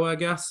for Iowa, I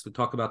guess. We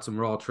talk about some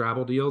raw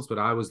travel deals, but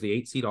Iowa's the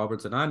 8 seed,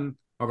 Auburn's a 9.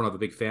 Auburn have a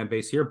big fan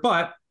base here,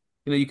 but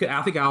I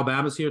think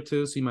Alabama's here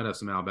too, so you might have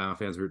some Alabama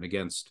fans rooting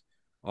against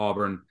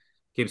Auburn.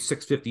 Game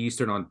 6:50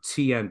 Eastern on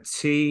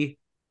TNT.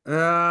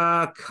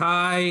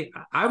 Kai,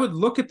 I would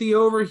look at the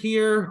over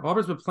here.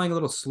 Auburn's been playing a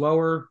little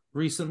slower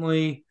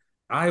recently.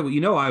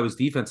 Iowa's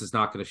defense is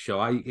not going to show.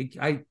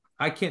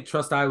 I can't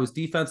trust Iowa's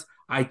defense.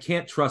 I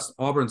can't trust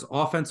Auburn's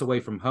offense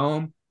away from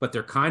home, but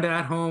they're kind of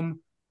at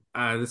home.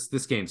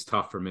 This game's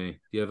tough for me.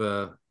 Do you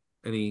have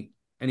any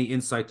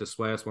insight to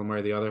sway us one way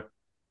or the other?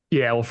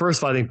 Yeah, well, first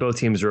of all, I think both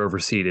teams are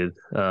overseeded.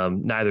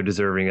 Neither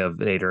deserving of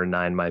an 8 or a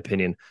 9, in my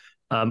opinion.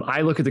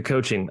 I look at the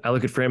coaching. I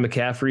look at Fran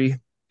McCaffrey,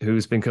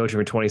 who's been coaching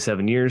for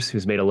 27 years,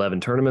 who's made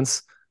 11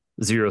 tournaments,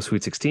 0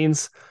 Sweet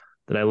 16s.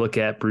 Then I look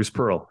at Bruce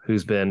Pearl,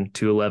 who's been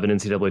to 11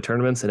 NCAA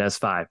tournaments and has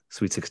 5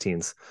 Sweet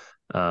 16s.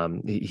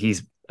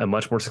 He's a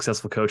much more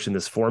successful coach in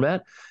this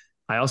format.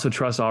 I also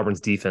trust Auburn's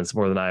defense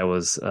more than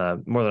Iowa's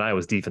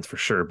defense for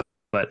sure.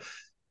 But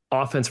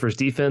offense versus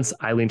defense,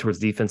 I lean towards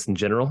defense in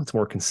general. It's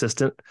more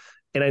consistent.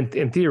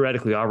 And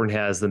theoretically, Auburn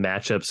has the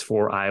matchups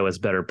for Iowa's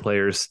better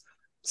players.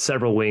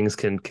 Several wings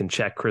can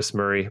check Chris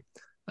Murray,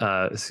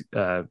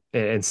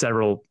 and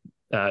several,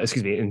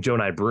 and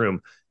Johni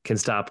Broome can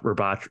stop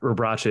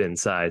Rebraca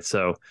inside.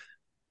 So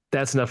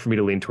that's enough for me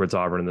to lean towards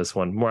Auburn in this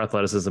one. More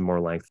athleticism, more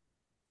length.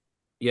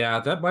 Yeah,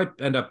 that might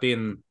end up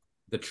being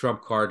the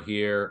trump card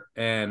here.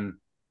 And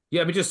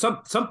yeah, I mean, just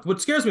some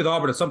what scares me with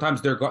Auburn is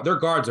sometimes their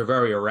guards are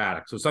very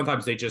erratic. So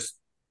sometimes they just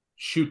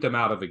shoot them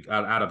out of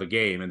the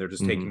game, and they're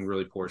just taking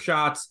really poor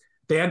shots.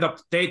 They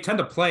tend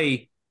to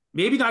play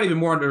maybe not even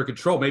more under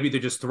control. Maybe they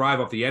just thrive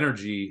off the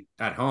energy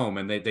at home,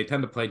 and they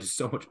tend to play just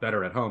so much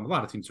better at home. A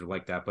lot of teams are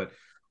like that, but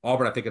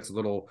Auburn, I think it's a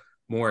little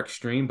more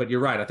extreme. But you're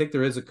right. I think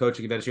there is a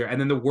coaching advantage here. And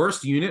then the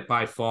worst unit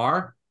by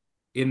far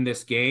in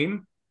this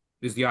game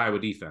is the Iowa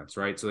defense,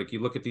 right? So like you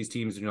look at these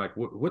teams and you're like,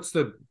 what's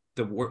the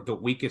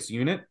weakest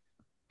unit?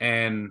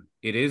 And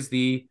it is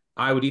the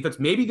Iowa defense.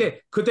 Maybe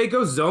could they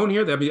go zone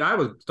here? I mean,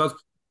 Iowa does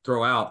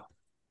throw out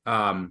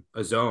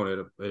a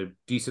zone at a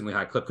decently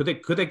high clip.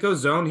 Could they go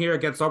zone here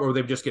against Auburn, or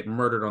they just get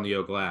murdered on the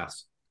O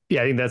glass?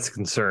 Yeah, I think that's a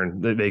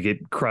concern that they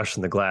get crushed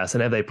in the glass.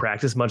 And have they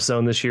practiced much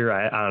zone this year?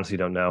 I honestly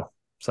don't know.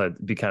 So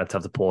it'd be kind of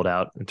tough to pull it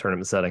out in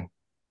tournament setting.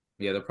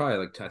 Yeah, they're probably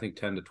like I think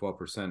 10 to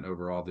 12%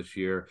 overall this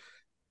year.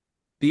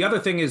 The other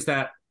thing is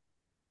that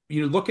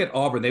you look at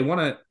Auburn, they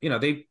want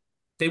to,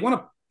 they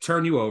want to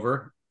turn you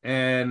over,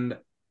 and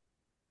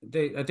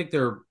I think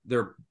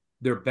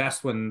they're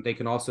best when they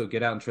can also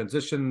get out in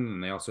transition,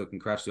 and they also can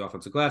crash the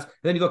offensive glass. And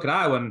then you look at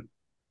Iowa, and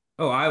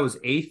Iowa's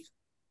 8th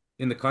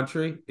in the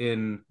country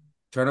in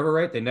turnover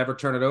rate. They never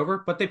turn it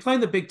over, but they play in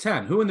the Big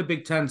Ten. Who in the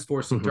Big Ten is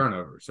forcing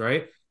turnovers,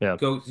 right? Yeah.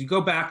 You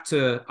go back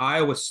to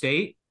Iowa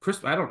State.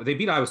 They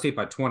beat Iowa State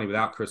by 20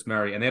 without Chris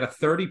Murray, and they had a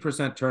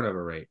 30%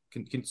 turnover rate.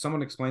 Can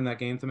someone explain that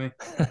game to me?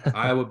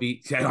 Iowa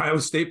beat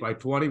Iowa State by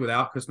 20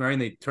 without Chris Murray,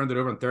 and they turned it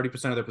over in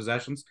 30% of their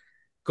possessions.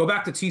 Go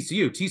back to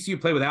TCU. TCU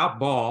played without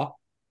Ball,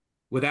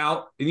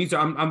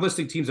 I'm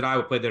listing teams that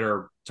Iowa played that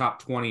are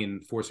top 20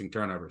 in forcing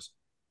turnovers.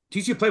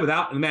 TCU played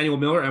without Emmanuel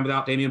Miller and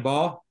without Damian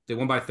Ball. They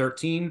won by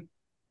 13.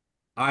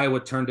 Iowa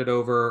turned it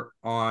over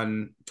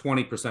on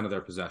 20% of their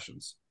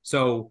possessions.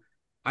 So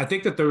I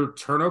think that their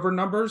turnover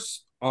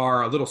numbers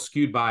are a little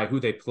skewed by who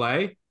they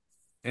play,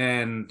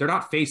 and they're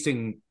not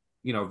facing,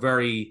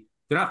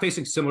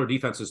 similar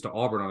defenses to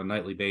Auburn on a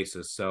nightly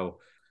basis. So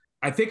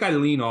I think I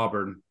lean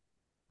Auburn,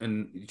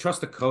 and you trust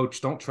the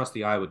coach. Don't trust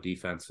the Iowa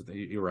defense.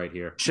 You're right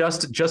here.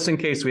 Just in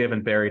case we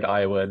haven't buried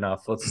Iowa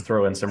enough, let's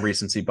throw in some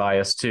recency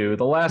bias too.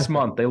 The last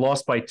month they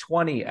lost by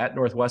 20 at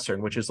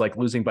Northwestern, which is like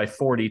losing by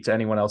 40 to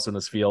anyone else in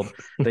this field.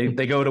 They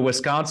go to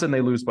Wisconsin,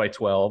 they lose by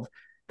 12.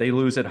 They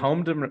lose at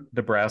home to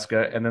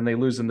Nebraska, and then they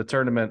lose in the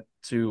tournament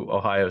to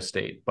Ohio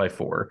State by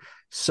 4.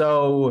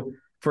 So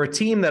for a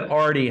team that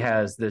already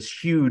has this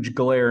huge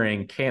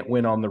glaring can't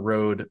win on the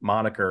road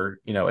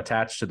moniker,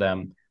 attached to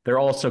them, they're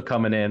also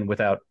coming in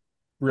without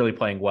really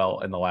playing well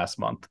in the last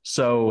month.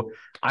 So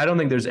I don't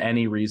think there's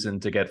any reason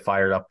to get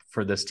fired up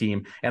for this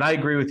team. And I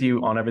agree with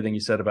you on everything you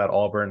said about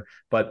Auburn,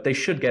 but they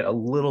should get a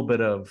little bit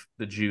of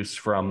the juice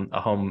from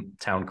a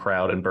hometown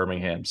crowd in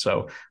Birmingham.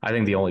 So I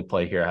think the only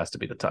play here has to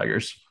be the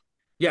Tigers.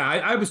 Yeah,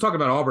 I was talking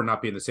about Auburn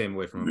not being the same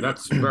away from them.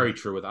 That's very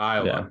true with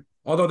Iowa. Yeah.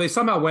 Although they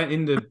somehow went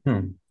into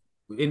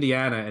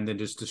Indiana and then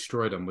just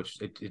destroyed them, which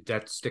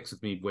that sticks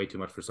with me way too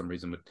much for some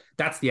reason. But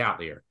that's the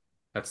outlier.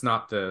 That's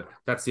the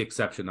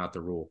exception, not the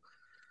rule.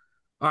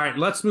 All right,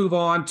 let's move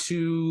on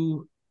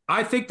to,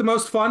 I think, the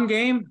most fun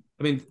game.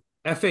 I mean,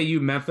 FAU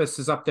Memphis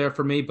is up there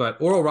for me,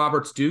 but Oral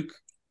Roberts Duke.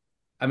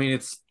 I mean,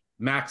 it's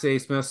Max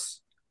Abmas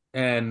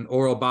and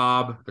Oral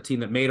Bob, a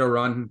team that made a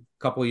run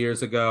a couple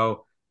years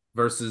ago,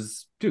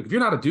 versus Duke. If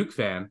you're not a Duke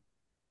fan,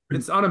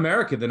 it's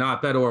un-American to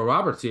not bet Oral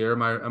Roberts here.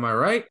 Am I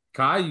right?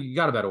 Kai, you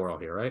got to bet Oral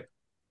here, right?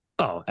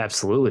 Oh,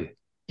 absolutely.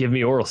 Give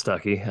me Oral,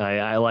 Stuckey.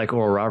 I like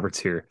Oral Roberts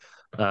here.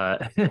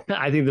 I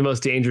think the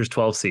most dangerous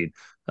 12 seed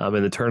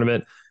in the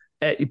tournament.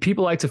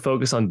 People like to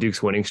focus on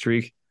Duke's winning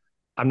streak.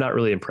 I'm not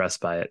really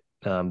impressed by it.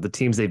 The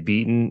teams they've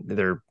beaten,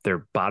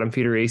 they're bottom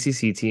feeder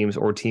ACC teams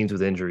or teams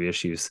with injury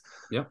issues.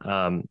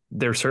 Yeah.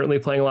 They're certainly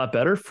playing a lot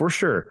better for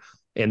sure.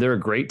 And they're a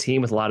great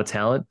team with a lot of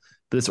talent.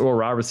 This Oral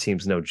Roberts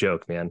team's no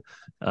joke, man.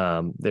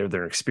 They're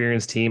an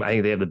experienced team. I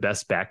think they have the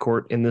best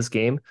backcourt in this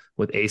game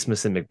with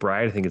Abmas and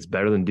McBride. I think it's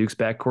better than Duke's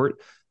backcourt.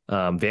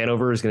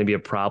 Vanover is going to be a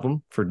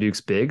problem for Duke's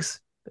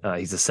bigs.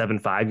 He's a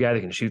 7'5" guy that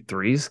can shoot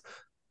threes.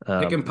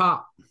 Pick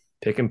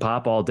and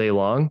pop all day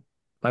long.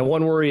 My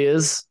one worry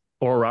is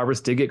Oral Roberts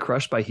did get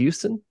crushed by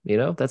Houston.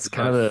 That's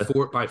kind of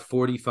by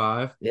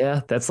 45. Yeah,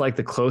 that's like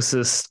the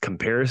closest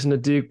comparison to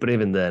Duke. But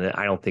even then,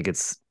 I don't think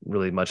it's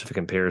really much of a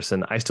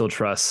comparison. I still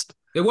trust.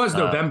 It was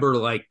November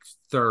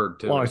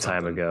 3rd. Long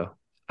time ago.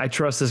 I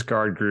trust this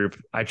guard group.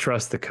 I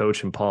trust the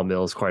coach and Paul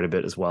Mills quite a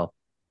bit as well.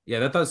 Yeah,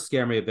 that does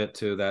scare me a bit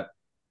too,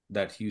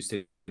 that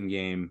Houston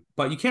game.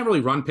 But you can't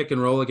really run pick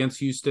and roll against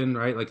Houston,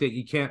 right? Like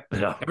you can't.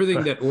 No.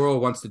 Everything that Oral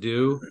wants to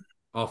do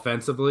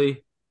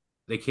offensively,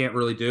 they can't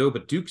really do.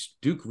 But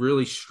Duke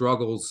really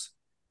struggles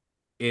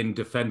in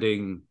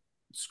defending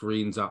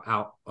screens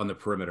out on the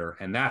perimeter.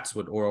 And that's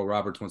what Oral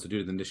Roberts wants to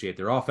do to initiate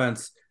their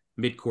offense.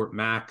 Midcourt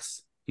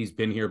max. He's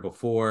been here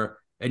before.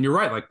 And you're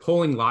right, like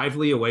pulling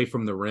Lively away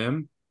from the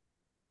rim,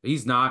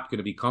 he's not going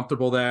to be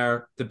comfortable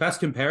there. The best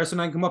comparison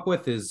I can come up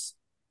with is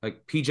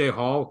like PJ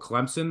Hall,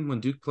 Clemson, when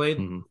Duke played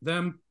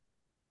them,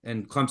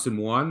 and Clemson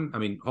won. I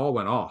mean, Hall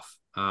went off.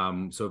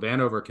 So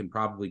Vanover can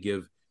probably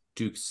give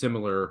Duke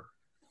similar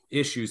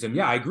issues. And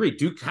yeah, I agree.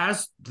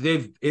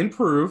 They've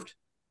improved.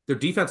 Their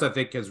defense, I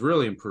think, has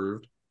really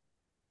improved.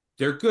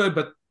 They're good,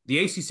 but the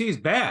ACC is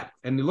bad.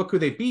 And you look who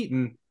they've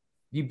beaten.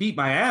 You beat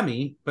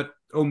Miami, but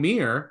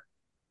Omier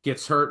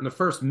gets hurt in the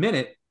first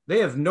minute. They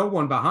have no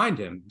one behind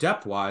him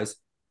depth-wise.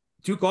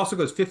 Duke also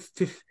goes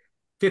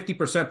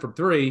 50% from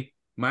three.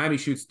 Miami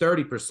shoots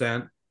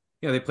 30%.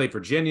 They played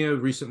Virginia,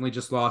 recently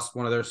just lost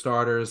one of their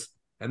starters.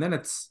 And then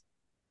it's,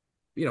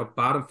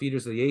 bottom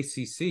feeders of the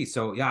ACC.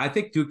 So, yeah, I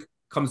think Duke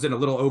comes in a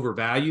little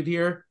overvalued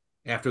here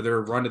after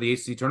their run to the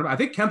ACC tournament. I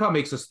think Kempa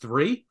makes us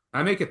 3.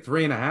 I make it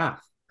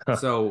 3.5.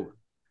 So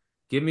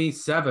give me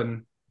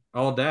 7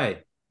 all day.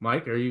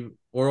 Mike, are you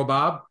Oral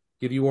Bob?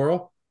 Give you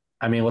Oral?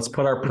 I mean, let's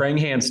put our praying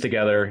hands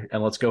together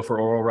and let's go for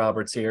Oral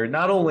Roberts here.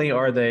 Not only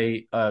are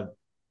they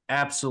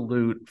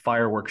absolute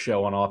fireworks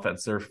show on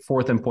offense, they're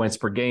 4th in points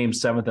per game,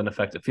 7th in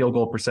effective field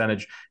goal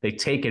percentage. They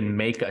take and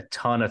make a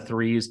ton of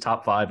threes,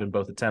 top 5 in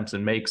both attempts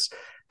and makes.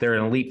 They're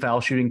an elite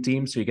foul shooting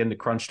team, so you get into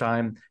crunch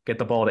time, get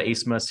the ball to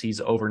Asmus. He's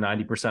over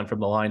 90%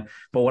 from the line.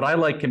 But what I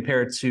like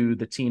compared to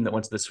the team that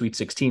went to the Sweet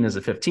 16 as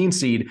a 15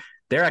 seed,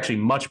 they're actually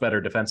much better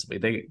defensively.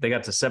 They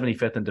got to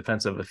 75th in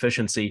defensive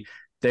efficiency.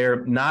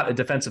 They're not a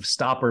defensive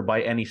stopper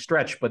by any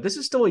stretch, but this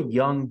is still a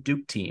young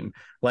Duke team.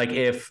 Like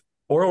if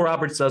Oral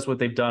Roberts does what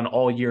they've done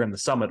all year in the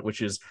Summit,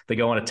 which is they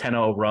go on a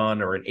 10-0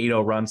 run or an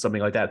 8-0 run,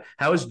 something like that.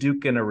 How is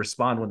Duke going to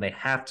respond when they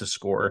have to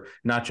score?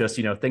 Not just,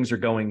 things are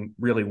going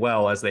really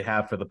well as they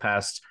have for the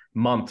past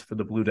month for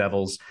the Blue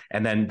Devils,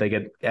 and then they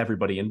get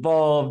everybody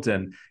involved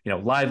and,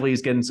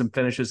 Lively's getting some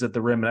finishes at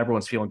the rim and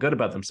everyone's feeling good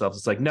about themselves.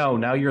 It's like, no,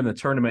 now you're in the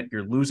tournament,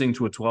 you're losing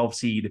to a 12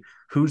 seed.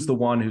 Who's the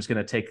one who's going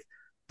to take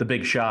the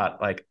big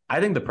shot? Like,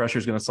 I think the pressure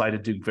is going to slide to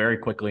Duke very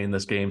quickly in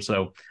this game.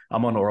 So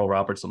I'm on Oral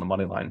Roberts on the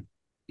money line.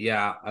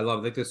 Yeah, I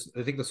love it.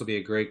 I think this will be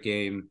a great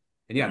game.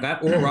 And yeah,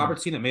 that Oral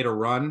Roberts team that made a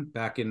run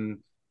back in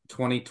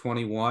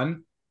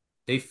 2021,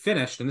 they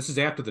finished, and this is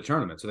after the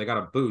tournament, so they got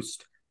a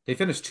boost. They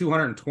finished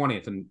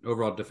 220th in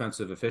overall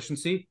defensive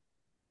efficiency.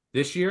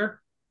 This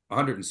year,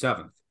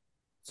 107th.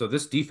 So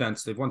this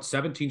defense, they've won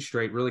 17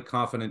 straight, really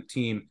confident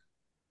team.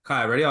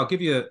 Kai, ready? I'll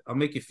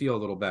make you feel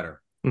a little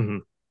better.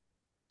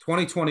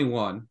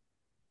 2021,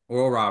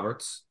 Oral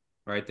Roberts,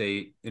 right?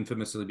 They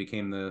infamously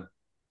became the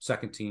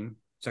second 15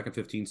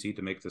 seed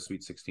to make the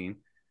Sweet 16.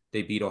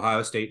 They beat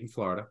Ohio State in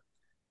Florida.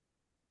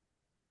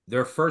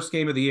 Their first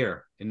game of the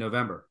year in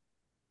November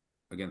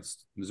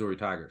against Missouri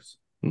Tigers.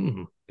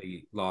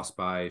 They lost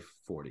by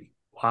 40.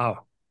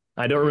 Wow.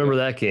 I don't remember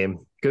that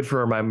game. Good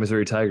for my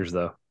Missouri Tigers,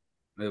 though.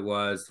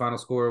 Final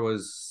score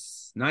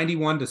was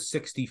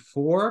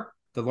 91-64.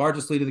 The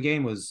largest lead of the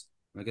game was,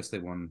 I guess they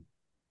won,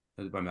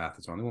 my math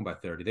is wrong, they won by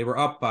 30. They were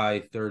up by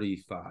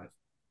 35.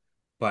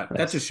 But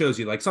that just shows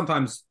you, like,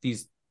 sometimes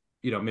these,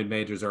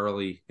 mid-majors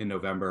early in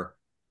November,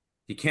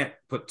 you can't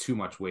put too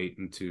much weight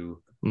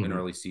into an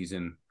early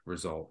season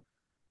result.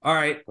 All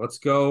right, let's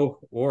go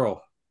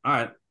Oral. All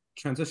right,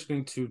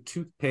 transitioning to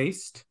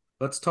toothpaste.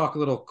 Let's talk a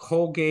little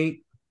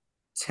Colgate,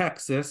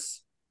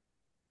 Texas,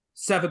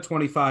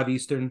 7:25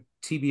 Eastern,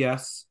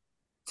 TBS,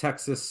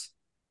 Texas,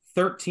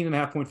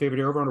 13.5-point favorite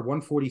here, over under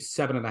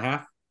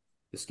 147.5.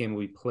 This game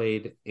will be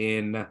played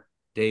in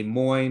Des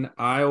Moines,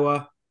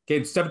 Iowa.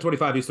 Game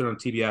 7:25 Eastern on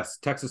TBS.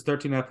 Texas,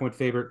 13.5-point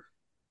favorite.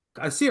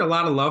 I see a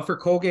lot of love for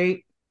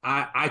Colgate.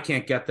 I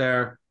can't get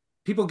there.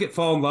 People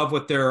fall in love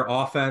with their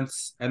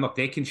offense, and look,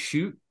 they can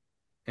shoot.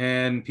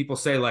 And people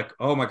say, like,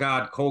 oh my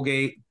God,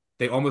 Colgate,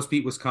 they almost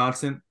beat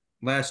Wisconsin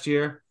last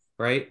year,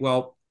 right?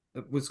 Well,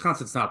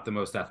 Wisconsin's not the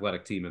most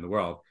athletic team in the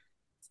world.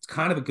 It's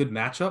kind of a good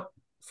matchup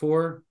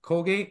for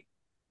Colgate.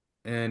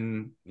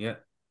 And yeah,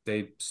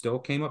 they still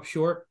came up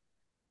short.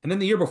 And then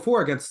the year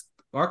before against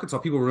Arkansas,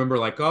 people remember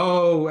like,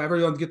 oh,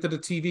 everyone get to the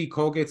TV.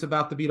 Colgate's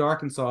about to beat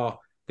Arkansas.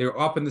 They were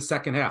up in the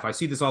second half. I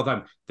see this all the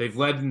time. They've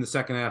led in the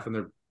second half,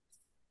 and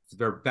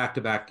they're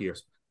back-to-back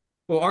years.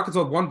 Well,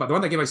 Arkansas won by the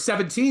one that gave by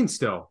 17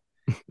 still.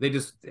 They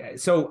just –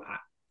 so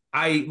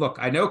I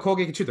know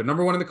Colgate can shoot. They're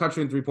number one in the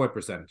country in three-point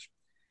percentage,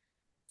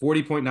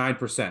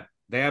 40.9%.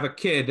 They have a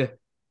kid,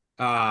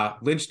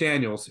 Lynch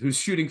Daniels, who's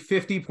shooting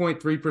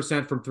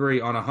 50.3% from three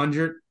on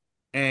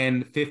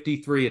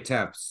 153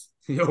 attempts,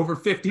 over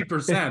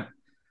 50%,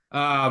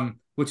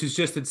 which is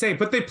just insane.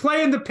 But they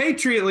play in the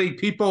Patriot League,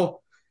 people.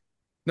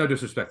 No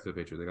disrespect to the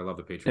Patriot League. I love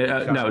the Patriot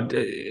League. No,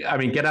 I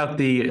mean, get out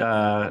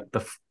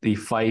the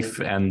fife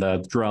and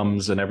the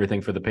drums and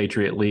everything for the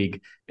Patriot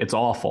League. It's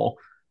awful.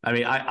 I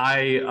mean,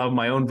 I of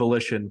my own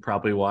volition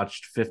probably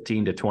watched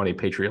 15 to 20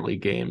 Patriot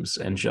League games,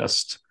 and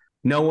just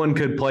no one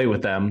could play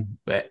with them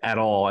at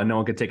all, and no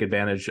one could take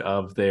advantage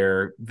of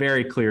their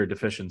very clear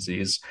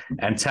deficiencies.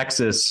 And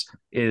Texas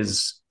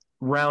is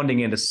rounding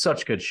into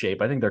such good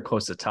shape. I think they're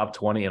close to top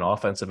 20 in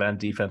offensive and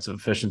defensive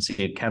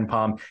efficiency at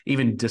KenPom.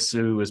 Even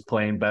Dessou is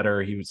playing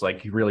better. He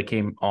really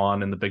came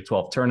on in the Big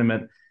 12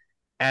 tournament.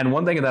 And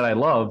one thing that I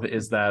love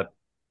is that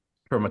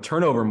from a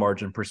turnover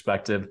margin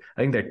perspective,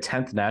 I think they're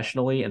 10th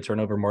nationally in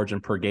turnover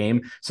margin per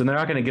game. So they're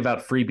not going to give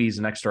out freebies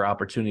and extra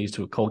opportunities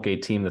to a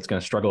Colgate team that's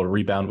going to struggle to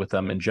rebound with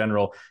them in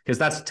general, because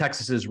that's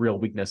Texas's real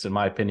weakness, in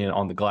my opinion,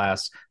 on the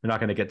glass. They're not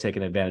going to get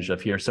taken advantage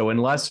of here. So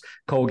unless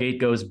Colgate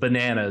goes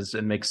bananas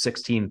and makes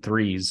 16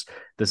 threes,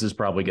 this is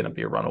probably going to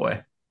be a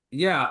runaway.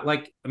 Yeah,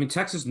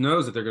 Texas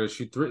knows that they're going to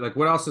shoot three. Like,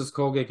 what else is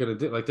Colgate going to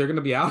do? Like, they're going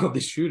to be out of the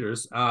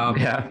shooters.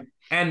 Yeah.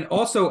 And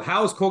also,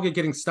 how is Colgate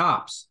getting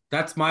stops?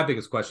 That's my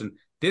biggest question.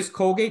 This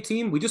Colgate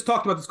team, we just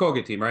talked about this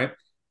Colgate team, right?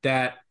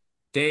 That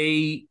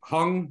they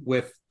hung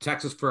with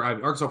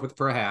Arkansas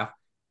for a half.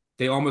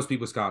 They almost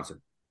beat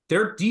Wisconsin.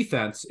 Their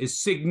defense is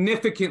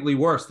significantly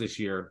worse this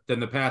year than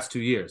the past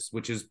 2 years,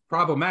 which is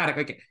problematic.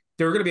 Like,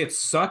 they're going to be at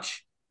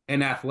such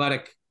an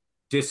athletic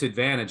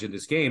disadvantage in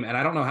this game, and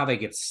I don't know how they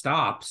get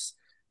stops.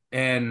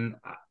 And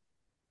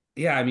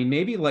yeah, I mean,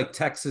 maybe like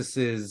Texas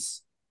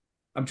is.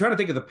 I'm trying to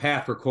think of the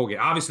path for Colgate.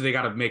 Obviously, they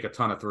got to make a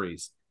ton of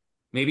threes.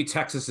 Maybe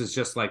Texas is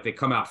just like they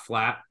come out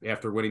flat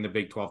after winning the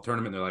Big 12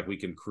 tournament. They're like, we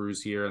can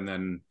cruise here, and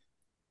then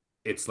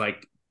it's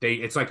like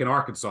an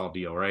Arkansas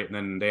deal, right? And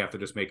then they have to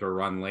just make a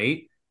run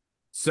late.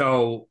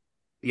 So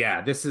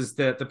yeah, this is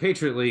the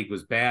Patriot League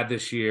was bad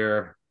this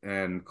year,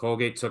 and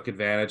Colgate took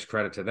advantage.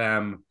 Credit to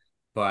them,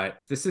 but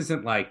this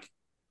isn't like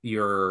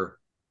your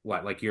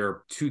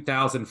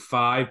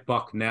 2005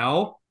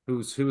 Bucknell. Who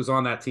was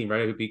on that team,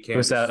 right? Who beat Kansas?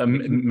 Was that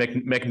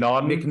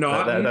McNaughton?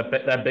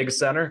 McNaughton, that big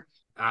center.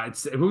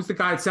 Who's the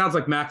guy? It sounds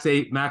like Max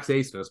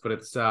Aismus, but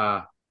it's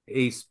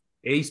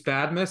Ace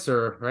Badmus,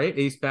 or right?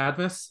 Ace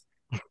Badmus.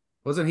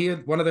 Wasn't he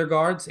one of their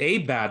guards?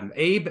 Abe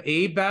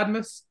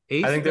Badmus.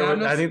 I think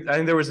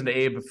there was an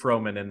Abe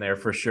Froman in there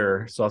for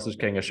sure. Sausage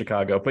King of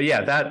Chicago. But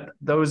yeah,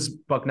 those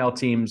Bucknell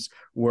teams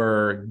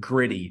were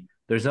gritty.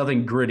 There's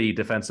nothing gritty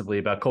defensively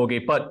about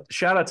Colgate, but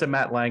shout out to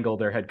Matt Langle,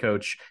 their head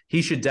coach.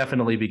 He should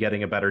definitely be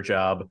getting a better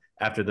job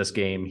after this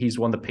game. He's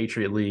won the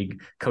Patriot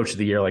League Coach of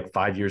the Year like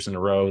 5 years in a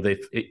row.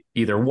 They've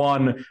either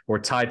won or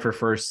tied for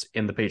first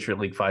in the Patriot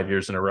League 5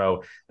 years in a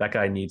row. That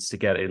guy needs to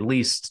get at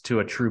least to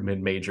a true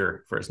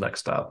mid-major for his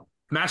next stop.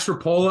 Master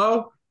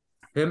Polo,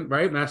 him,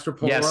 right? Master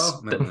Polo? Yes,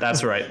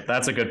 that's right.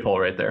 That's a good poll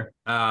right there.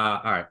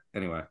 All right.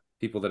 Anyway,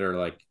 people that are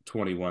like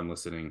 21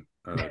 listening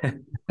are like,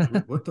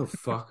 what the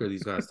fuck are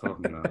these guys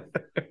talking about?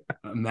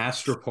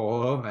 Master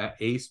Polo,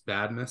 Ace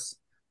Badmus,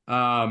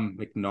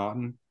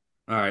 McNaughton.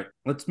 All right,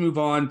 let's move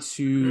on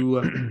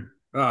to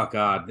oh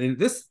god,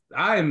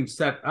 I'm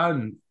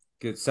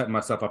setting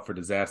myself up for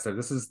disaster.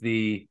 This is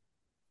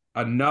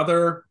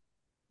another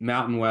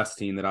Mountain West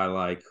team that I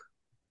like.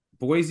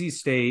 Boise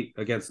State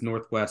against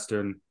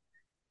Northwestern.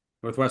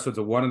 Northwestern's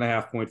a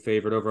 1.5 point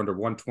favorite, over under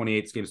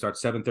 128. This game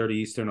starts 7:30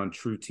 Eastern on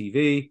True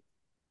TV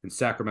in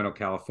Sacramento,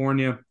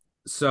 California.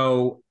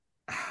 So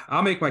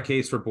I'll make my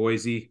case for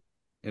Boise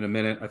in a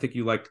minute. I think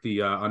you liked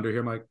the under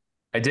here, Mike.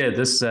 I did.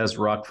 This says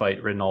rock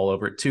fight written all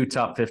over it. 2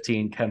 top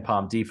 15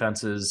 KenPom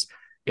defenses.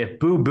 If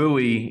Boo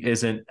Buie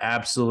isn't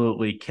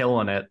absolutely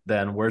killing it,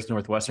 then where's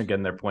Northwestern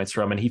getting their points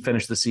from? And he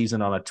finished the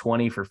season on a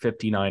 20 for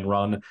 59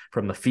 run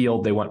from the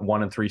field. They went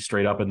 1-3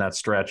 straight up in that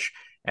stretch.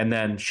 And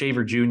then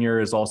Shaver Jr.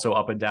 is also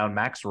up and down.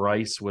 Max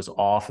Rice was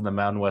off in the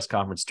Mountain West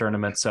Conference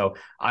tournament. So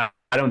I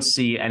don't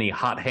see any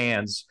hot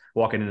hands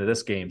walking into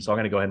this game. So I'm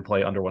going to go ahead and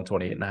play under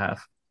 128.5.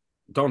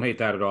 Don't hate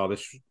that at all.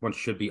 This one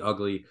should be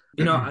ugly.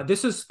 You know,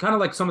 this is kind of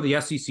like some of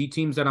the SEC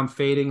teams that I'm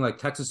fading, like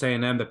Texas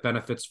A&M that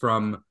benefits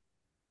from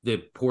the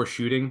poor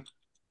shooting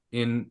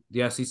in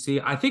the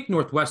SEC. I think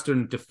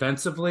Northwestern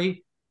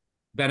defensively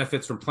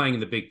benefits from playing in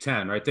the Big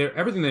Ten, right?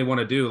 Everything they want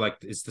to do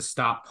is to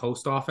stop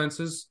post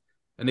offenses.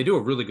 And they do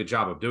a really good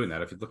job of doing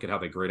that. If you look at how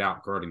they grade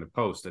out guarding the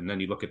post, and then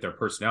you look at their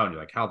personnel and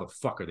you're like, how the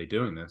fuck are they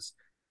doing this?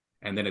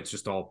 And then it's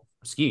just all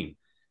scheme.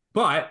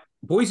 But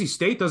Boise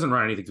State doesn't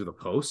run anything through the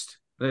post.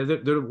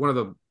 They're one of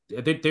the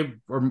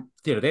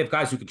they have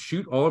guys who can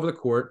shoot all over the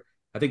court.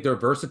 I think their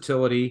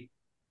versatility,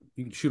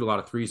 you can shoot a lot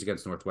of threes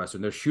against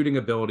Northwestern. Their shooting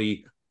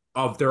ability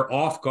of their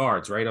off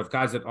guards, right, of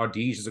guys that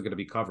Ardege are going to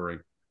be covering,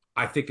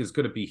 I think is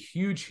going to be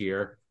huge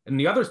here. And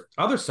the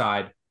other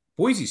side,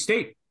 Boise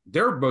State, they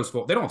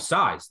don't have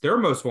size. They're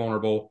most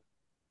vulnerable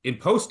in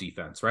post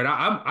defense, right?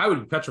 I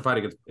would be petrified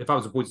against if I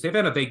was a Boise State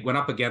fan if they went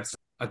up against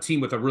a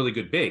team with a really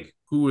good big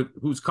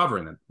who's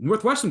covering them.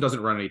 Northwestern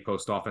doesn't run any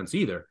post offense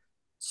either.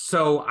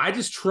 So I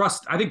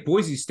think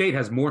Boise State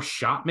has more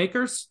shot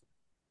makers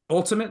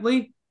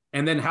ultimately,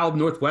 and then how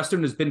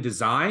Northwestern has been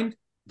designed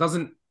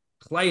doesn't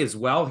play as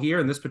well here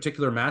in this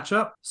particular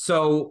matchup.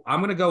 So I'm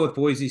going to go with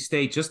Boise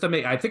State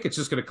I think it's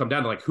just going to come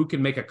down to like who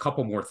can make a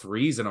couple more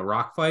threes in a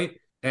rock fight.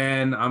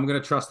 And I'm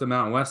going to trust the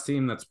Mountain West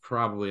team. That's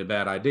probably a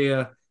bad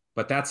idea,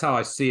 but that's how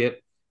I see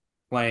it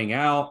playing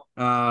out.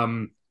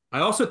 I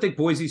also think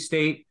Boise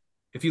State,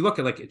 if you look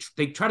at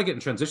they try to get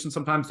in transition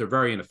sometimes, they're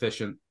very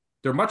inefficient.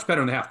 They're much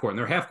better in the half court, and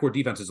their half court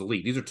defense is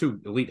elite. These are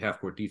 2 elite half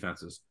court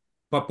defenses.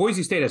 But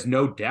Boise State has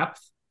no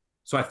depth,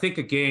 So I think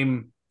a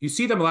game, you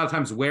see them a lot of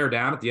times wear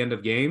down at the end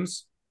of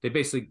games. They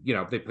basically,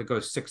 they go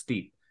 6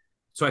 deep.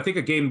 So I think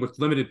a game with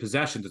limited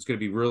possessions that's going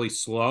to be really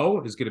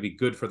slow is going to be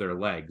good for their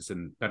legs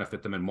and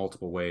benefit them in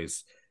multiple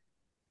ways.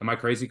 Am I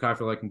crazy, Kai,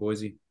 for liking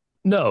Boise?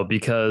 No,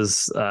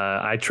 because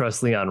I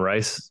trust Leon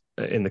Rice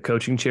in the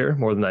coaching chair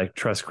more than I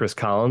trust Chris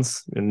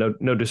Collins.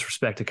 No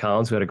disrespect to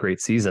Collins, who had a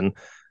great season.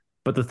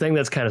 But the thing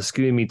that's kind of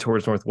skewing me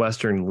towards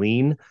Northwestern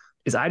lean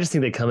is I just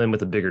think they come in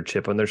with a bigger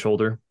chip on their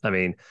shoulder. I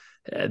mean,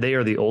 they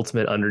are the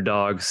ultimate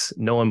underdogs.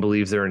 No one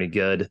believes they're any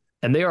good.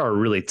 And they are a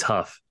really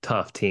tough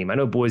team. I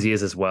know Boise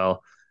is as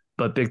well,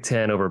 but Big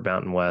Ten over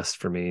Mountain West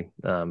for me,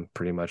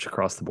 pretty much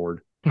across the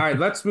board. All right,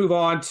 let's move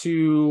on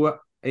to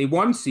a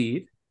 1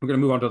 seed. We're going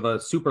to move on to the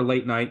super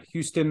late night.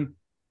 Houston,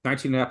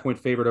 19.5-point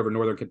favorite over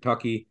Northern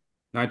Kentucky,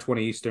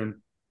 9:20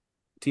 Eastern,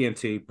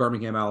 TNT,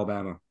 Birmingham,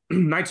 Alabama.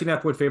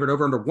 19.5-point favorite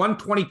over under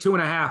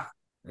 122.5.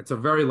 It's a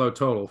very low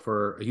total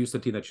for a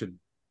Houston team that should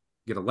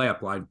get a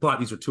layup line, but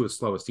these are two of the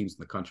slowest teams in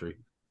the country.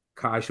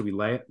 Kai, should we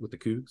lay it with the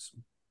Cougs?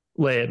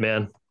 Lay it,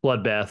 man.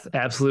 Bloodbath.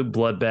 Absolute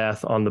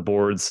bloodbath on the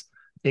boards.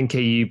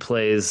 NKU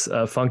plays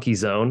a funky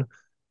zone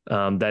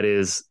that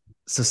is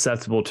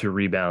susceptible to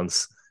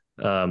rebounds.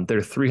 They're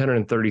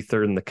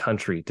 333rd in the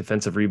country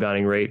defensive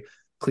rebounding rate.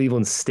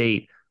 Cleveland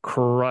State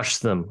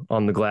crushed them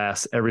on the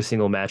glass every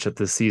single matchup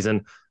this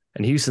season.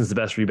 And Houston's the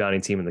best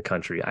rebounding team in the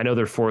country. I know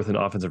they're 4th in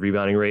offensive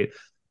rebounding rate.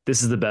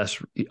 This is the best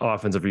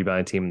offensive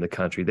rebounding team in the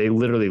country. They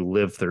literally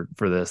live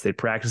for this. They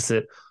practice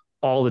it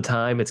all the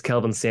time. It's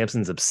Kelvin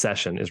Sampson's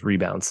obsession is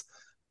rebounds.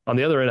 On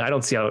the other end, I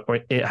don't see how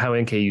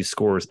NKU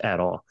scores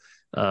at all.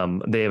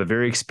 They have a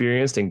very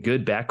experienced and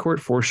good backcourt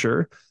for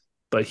sure,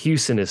 but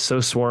Houston is so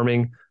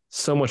swarming,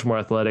 so much more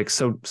athletic,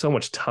 so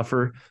much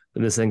tougher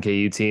than this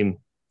NKU team.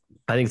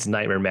 I think it's a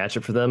nightmare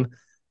matchup for them.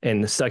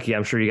 And Stuckey,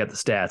 I'm sure you got the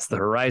stats. The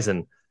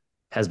Horizon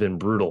has been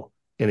brutal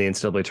in the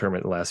NCAA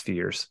tournament in the last few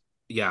years.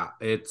 Yeah,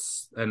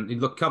 and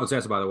look, Kelvin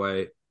Sampson, by the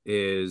way,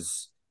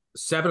 is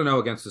 7-0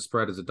 against the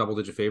spread as a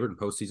double-digit favorite in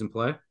postseason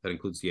play. That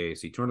includes the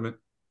AAC tournament,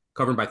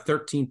 covering by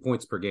 13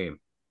 points per game.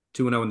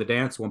 2-0 in the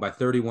dance, won by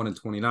 31 and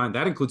 29.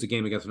 That includes a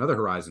game against another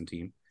Horizon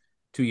team.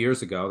 2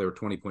 years ago, they were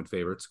 20-point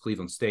favorites,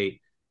 Cleveland State,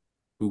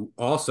 who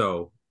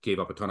also gave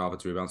up a ton of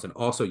offensive rebounds and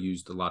also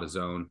used a lot of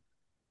zone.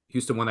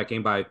 Houston won that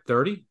game by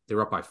 30. They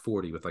were up by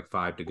 40 with like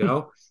 5 to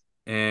go.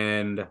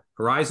 And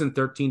Horizon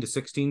 13 to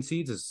 16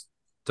 seeds is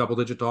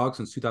double-digit dogs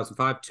since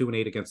 2005,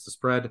 2-8 against the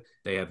spread.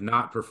 They have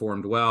not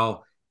performed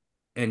well.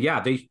 And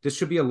yeah, this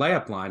should be a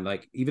layup line.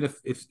 Like even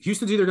if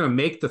Houston's either going to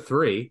make the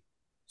 3,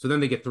 so then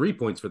they get 3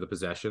 points for the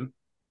possession,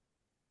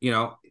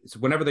 it's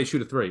whenever they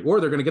shoot a 3, or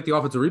they're going to get the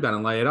offensive rebound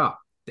and lay it up.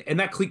 And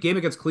that game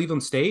against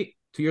Cleveland State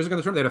 2 years ago in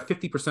the tournament, they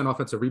had a 50%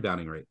 offensive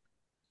rebounding rate.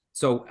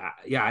 So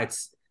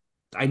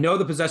I know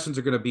the possessions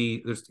are going to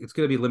be, it's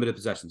going to be limited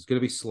possessions. It's going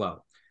to be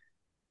slow.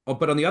 Oh,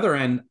 but on the other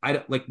end,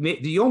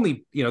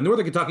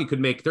 Northern Kentucky could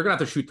make, they're going to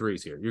have to shoot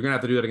 3s here. You're going to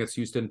have to do that against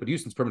Houston, but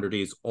Houston's perimeter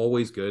D is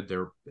always good.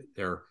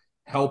 Their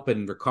help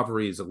and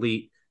recovery is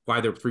elite. Why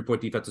their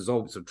 3-point defense is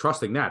always, so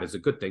trusting that is a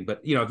good thing.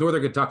 But,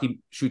 Northern Kentucky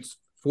shoots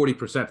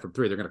 40% from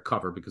 3, they're going to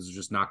cover because there's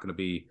just not going to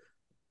be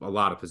a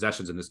lot of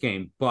possessions in this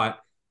game. And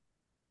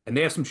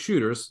they have some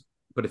shooters,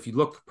 but if you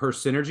look per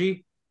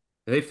synergy,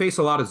 they face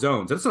a lot of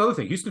zones. That's another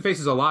thing. Houston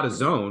faces a lot of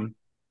zone,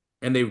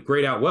 and they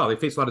grade out well. They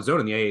face a lot of zone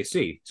in the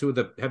AAC. 2 of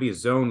the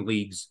heaviest zone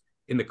leagues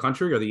in the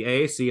country are the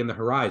AAC and the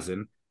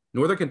Horizon.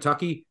 Northern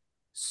Kentucky,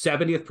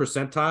 70th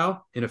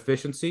percentile in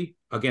efficiency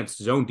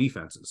against zone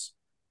defenses.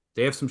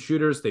 They have some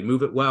shooters. They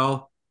move it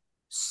well.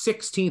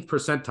 16th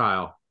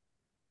percentile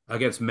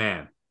against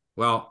man.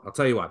 Well, I'll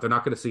tell you what, they're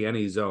not going to see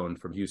any zone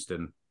from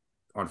Houston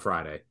on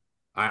Friday.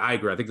 I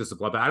agree. I think this is a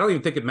bloodbath. I don't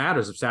even think it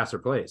matters if Sasser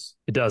plays.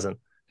 It doesn't.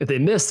 If they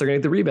miss, they're going to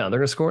get the rebound. They're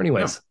going to score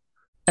anyways. Yeah.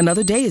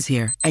 Another day is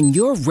here, and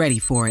you're ready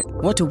for it.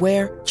 What to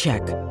wear?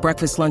 Check.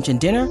 Breakfast, lunch, and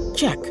dinner?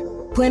 Check.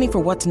 Planning for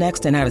what's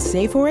next and how to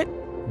save for it?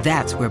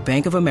 That's where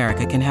Bank of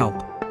America can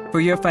help. For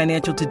your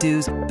financial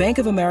to-dos, Bank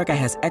of America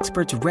has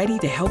experts ready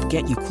to help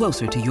get you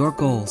closer to your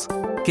goals.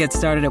 Get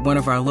started at one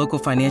of our local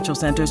financial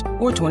centers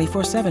or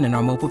 24/7 in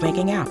our mobile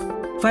banking app.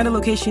 Find a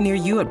location near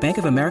you at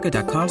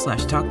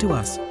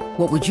bankofamerica.com/talktous.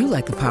 What would you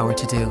like the power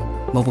to do?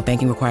 Mobile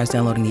banking requires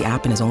downloading the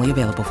app and is only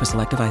available for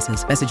select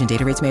devices. Message and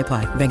data rates may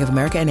apply. Bank of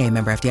America N.A.,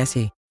 member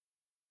FDIC.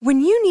 When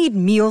you need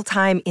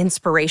mealtime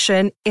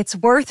inspiration, it's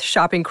worth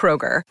shopping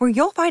Kroger, where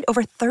you'll find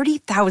over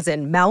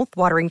 30,000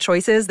 mouth-watering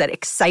choices that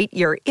excite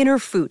your inner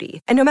foodie.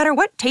 And no matter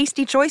what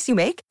tasty choice you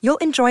make, you'll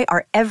enjoy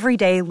our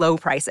everyday low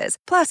prices,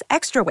 plus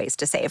extra ways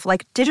to save,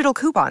 like digital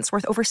coupons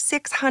worth over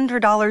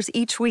 $600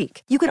 each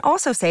week. You can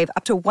also save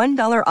up to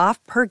 $1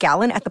 off per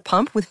gallon at the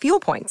pump with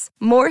fuel points.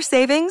 More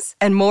savings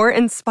and more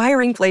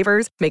inspiring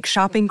flavors make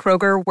shopping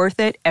Kroger worth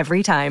it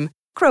every time.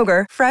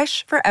 Kroger,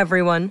 fresh for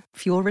everyone.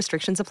 Fuel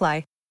restrictions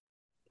apply.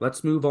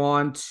 Let's move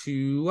on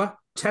to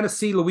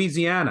Tennessee,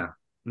 Louisiana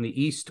in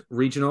the East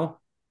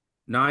Regional,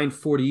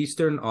 9:40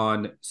 Eastern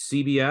on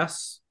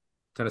CBS.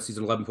 Tennessee's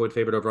an 11-point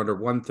favorite over under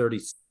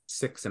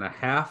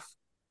 136.5.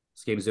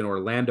 This game is in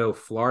Orlando,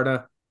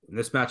 Florida. And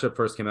this matchup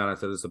first came out, I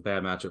said this is a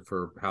bad matchup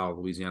for how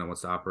Louisiana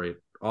wants to operate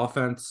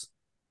offense.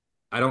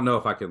 I don't know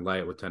if I can lay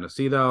it with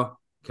Tennessee, though.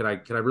 Can I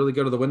really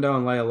go to the window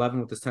and lay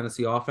 11 with this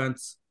Tennessee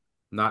offense?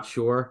 Not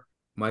sure.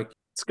 Mike?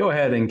 Let's go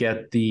ahead and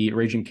get the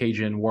Raging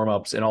Cajun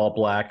warm-ups in all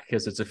black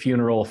because it's a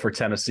funeral for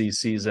Tennessee's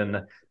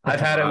season. I've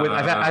had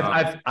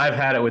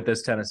it with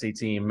this Tennessee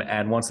team,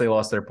 and once they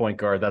lost their point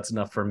guard, that's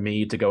enough for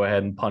me to go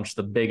ahead and punch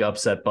the big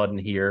upset button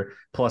here,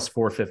 plus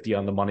 450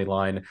 on the money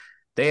line.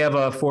 They have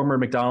a former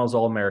McDonald's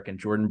All-American,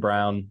 Jordan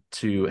Brown,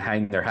 to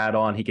hang their hat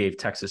on. He gave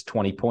Texas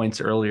 20 points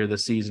earlier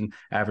this season,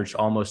 averaged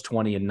almost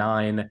 20 and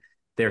 9.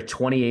 They're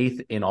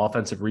 28th in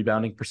offensive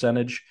rebounding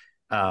percentage.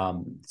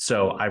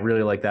 So I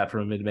really like that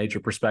from a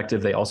mid-major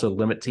perspective. They also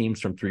limit teams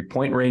from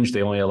 3-point range.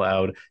 They only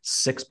allowed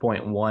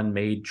 6.1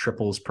 made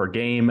triples per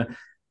game.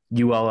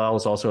 ULL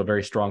is also a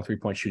very strong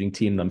 3-point shooting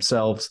team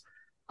themselves.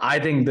 I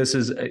think this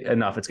is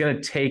enough. It's going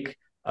to take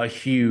a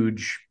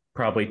huge,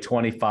 probably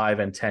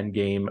 25-10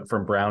 game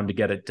from Brown to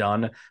get it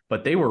done,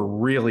 but they were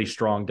really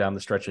strong down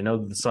the stretch. I know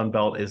that the Sun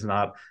Belt is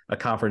not a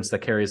conference that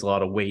carries a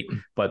lot of weight,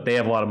 but they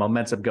have a lot of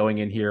momentum going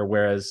in here.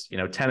 Whereas,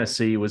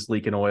 Tennessee was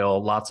leaking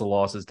oil, lots of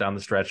losses down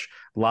the stretch,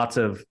 lots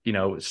of,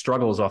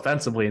 struggles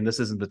offensively. And this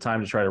isn't the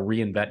time to try to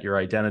reinvent your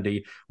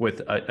identity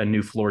with a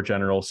new floor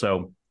general.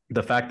 So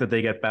the fact that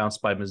they get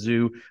bounced by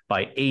Mizzou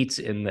by 8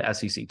 in the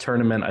SEC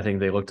tournament, I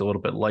think they looked a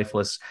little bit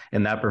lifeless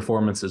in that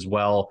performance as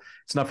well.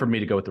 It's not for me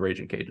to go with the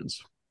Raging Cajuns.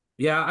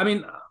 Yeah, I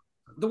mean,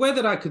 the way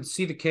that I could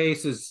see the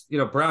case is,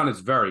 Brown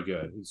is very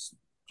good. He's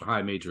a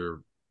high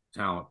major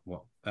talent,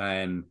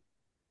 and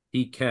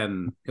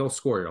he'll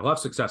score. He'll have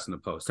success in the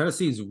post.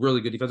 Tennessee's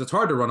really good defense. It's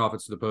hard to run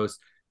offense to the post,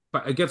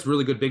 but against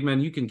really good big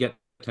men, you can get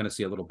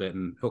Tennessee a little bit,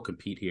 and he'll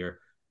compete here.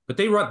 But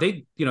they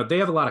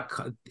have a lot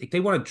of, they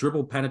want to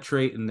dribble,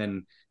 penetrate, and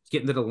then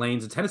get into the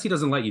lanes. And Tennessee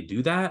doesn't let you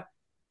do that.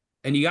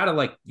 And you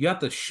have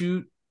to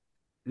shoot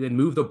and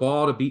move the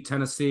ball to beat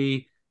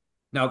Tennessee.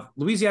 Now,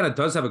 Louisiana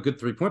does have a good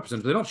 3-point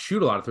percentage, but they don't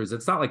shoot a lot of threes.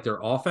 It's not like their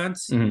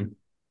offense. Mm-hmm.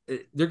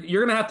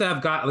 You're going to have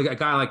a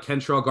guy like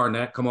Kentrell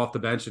Garnett come off the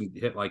bench and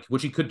hit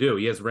which he could do.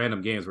 He has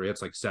random games where he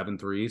hits 7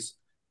 threes.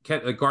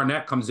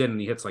 Garnett comes in and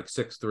he hits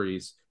 6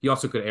 threes. He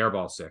also could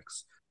airball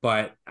 6.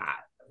 But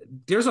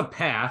there's a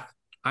path.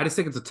 I just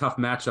think it's a tough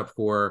matchup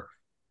for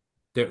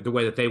the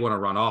way that they want to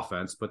run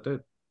offense, but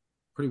they're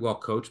pretty well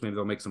coached. Maybe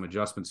they'll make some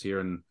adjustments here.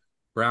 And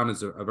Brown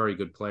is a very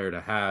good player to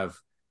have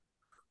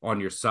on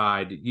your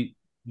side.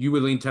 You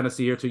would lean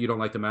Tennessee here too? You don't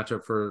like the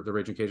matchup for the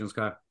Raging Cajuns,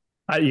 Scott?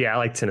 Yeah, I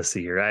like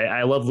Tennessee here.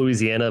 I love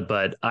Louisiana,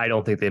 but I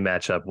don't think they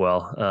match up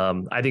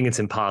well. I think it's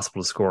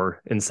impossible to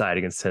score inside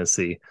against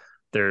Tennessee.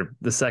 They're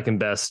the second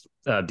best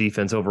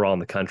defense overall in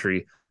the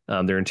country.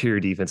 Their interior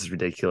defense is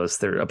ridiculous.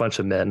 They're a bunch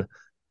of men.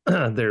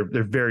 They're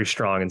very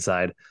strong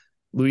inside.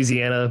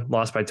 Louisiana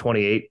lost by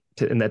 28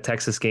 in that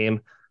Texas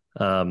game.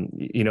 They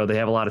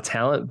have a lot of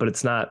talent, but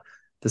it's not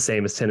the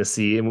same as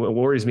Tennessee. And what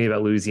worries me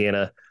about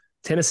Louisiana,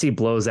 Tennessee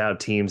blows out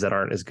teams that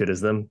aren't as good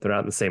as them. They're not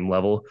on the same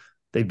level.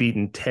 They've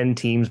beaten 10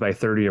 teams by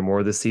 30 or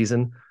more this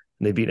season, and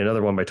they beat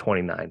another one by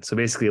 29. So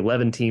basically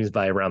 11 teams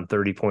by around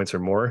 30 points or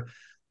more.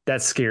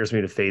 That scares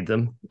me to fade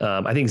them.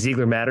 I think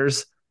Ziegler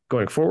matters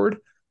going forward.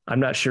 I'm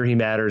not sure he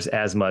matters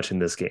as much in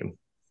this game.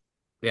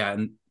 Yeah,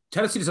 and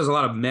Tennessee just has a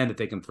lot of men that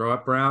they can throw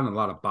at Brown and a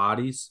lot of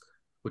bodies,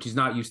 which he's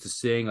not used to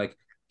seeing.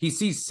 He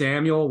sees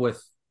Samuel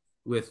with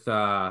who's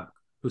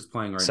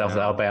playing right South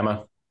now?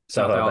 Alabama.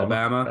 South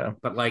Alabama. Yeah.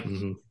 But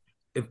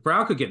if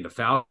Brown could get into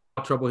foul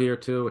trouble here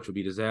too, which would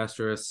be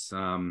disastrous.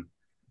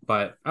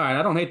 But all right,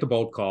 I don't hate the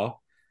bold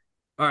call.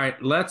 All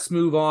right, let's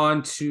move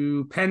on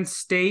to Penn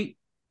State,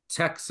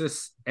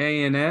 Texas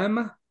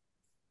A&M.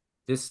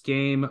 This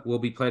game will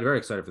be played. Very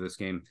excited for this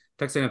game.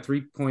 Texas A&M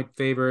 3-point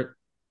favorite.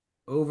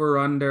 Over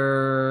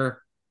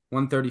under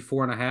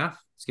 134.5.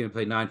 It's going to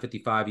play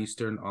 9:55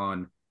 Eastern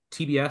on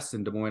TBS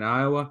in Des Moines,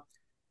 Iowa.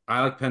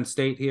 I like Penn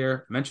State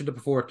here. Mentioned it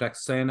before.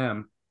 Texas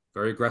A&M,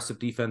 very aggressive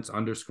defense,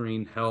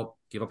 underscreen, help,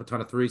 give up a ton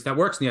of threes. That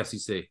works in the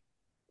SEC.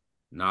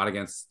 Not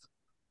against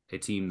a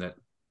team that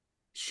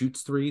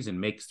shoots threes and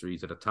makes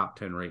threes at a top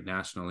 10 rate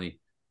nationally.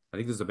 I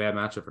think this is a bad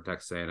matchup for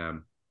Texas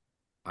A&M.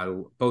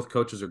 Both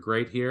coaches are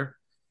great here.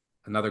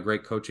 Another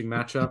great coaching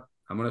matchup.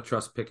 I'm going to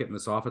trust Pickett in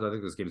this offense. I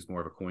think this game is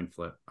more of a coin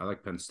flip. I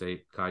like Penn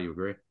State. Kai, you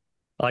agree?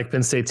 I like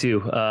Penn State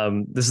too.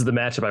 This is the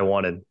matchup I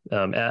wanted.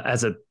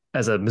 As a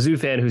Mizzou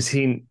fan who's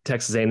seen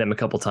Texas A&M a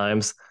couple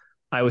times,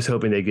 I was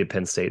hoping they'd get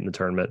Penn State in the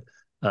tournament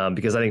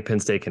because I think Penn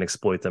State can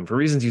exploit them for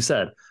reasons you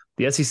said.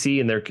 The SEC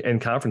in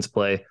conference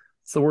play,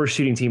 it's the worst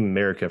shooting team in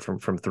America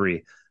from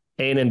 3.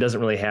 A&M doesn't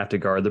really have to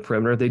guard the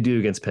perimeter. They do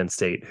against Penn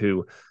State,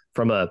 who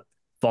from a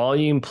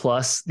volume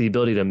plus the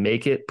ability to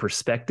make it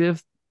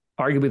perspective,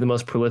 arguably the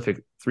most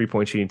prolific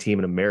 3-point shooting team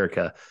in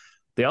America.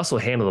 They also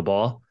handle the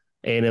ball.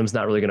 A&M's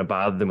not really going to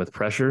bother them with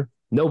pressure.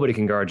 Nobody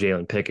can guard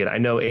Jalen Pickett. I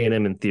know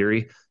A&M in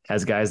theory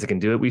has guys that can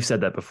do it. We've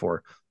said that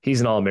before.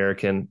 He's an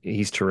All-American.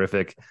 He's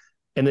terrific.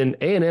 And then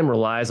A&M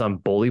relies on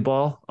bully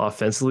ball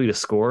offensively to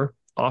score,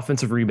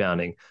 offensive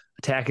rebounding,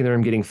 attacking the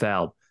rim, getting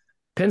fouled.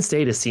 Penn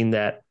State has seen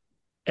that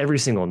every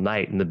single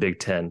night in the Big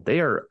Ten.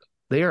 They are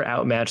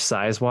outmatched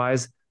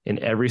size-wise in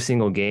every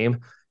single game.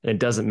 And it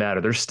doesn't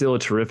matter. They're still a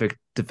terrific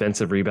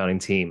defensive rebounding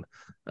team.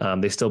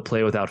 They still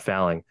play without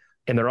fouling.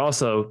 And they're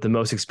also the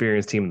most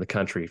experienced team in the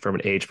country from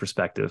an age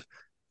perspective.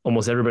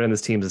 Almost everybody on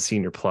this team is a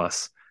senior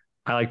plus.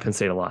 I like Penn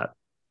State a lot.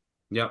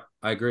 Yep,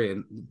 I agree.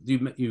 And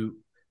you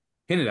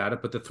hinted at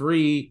it, but the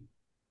three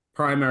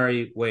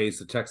primary ways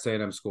that Texas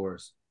A&M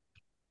scores: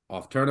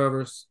 off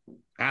turnovers,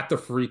 at the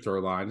free throw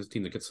line, this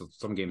team that gets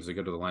some games they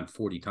go to the line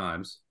 40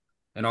 times,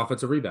 and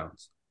offensive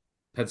rebounds.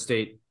 Penn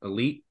State,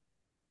 elite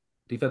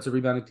defensive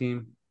rebounding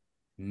team,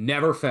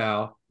 never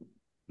foul,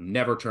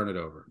 never turn it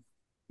over.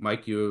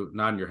 Mike, you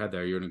nodding your head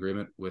there. You're in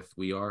agreement with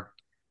we are?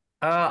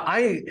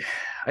 I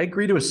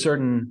agree to a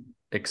certain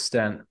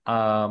extent.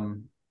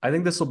 I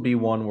think this will be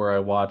one where I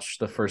watch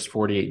the first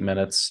 48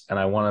 minutes and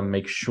I want to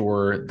make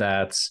sure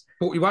that...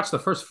 Well, you watched the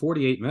first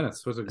 48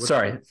 minutes.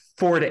 Sorry,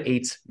 4 to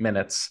 8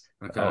 minutes.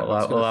 Okay.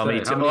 Allow me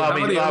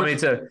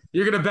to.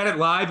 You're going to bet it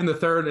live in the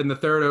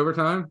third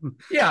overtime?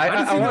 Yeah,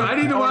 I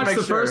need to watch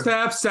the first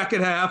half,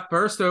 second half,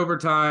 first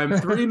overtime,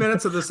 3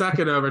 minutes of the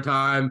second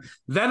overtime.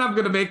 Then I'm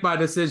going to make my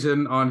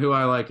decision on who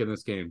I like in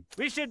this game.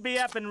 We should be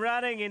up and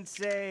running in,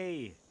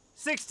 say,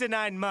 6 to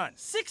 9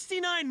 months.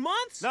 69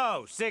 months?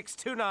 No, 6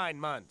 to 9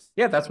 months.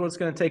 Yeah, that's what it's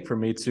going to take for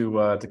me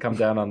to come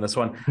down on this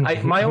one.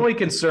 My only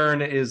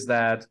concern is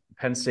that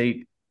Penn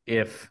State,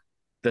 if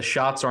the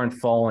shots aren't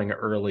falling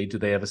early, do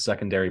they have a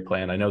secondary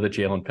plan? I know that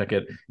Jalen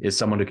Pickett is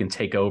someone who can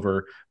take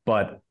over,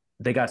 but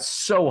they got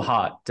so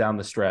hot down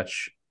the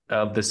stretch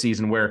of the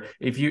season where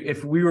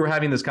if we were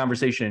having this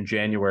conversation in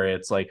January,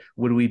 it's like,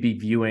 would we be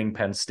viewing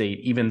Penn State,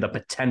 even the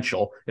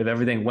potential, if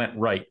everything went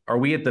right? Are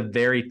we at the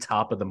very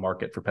top of the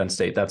market for Penn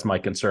State? That's my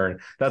concern.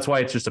 That's why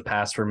it's just a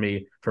pass for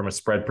me from a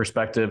spread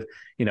perspective.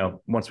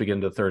 Once we get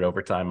into the third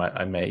overtime,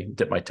 I may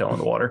dip my toe in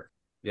the water.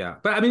 Yeah,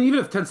 but I mean, even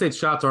if Penn State's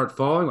shots aren't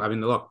falling, I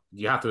mean, look,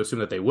 you have to assume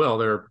that they will.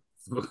 They're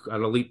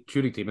an elite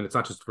shooting team, and it's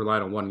not just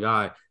relying on one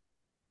guy.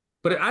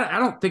 But I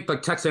don't think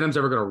like Texas A&M's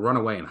ever going to run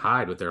away and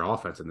hide with their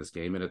offense in this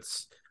game, and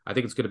I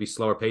think it's going to be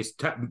slower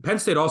paced. Penn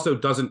State also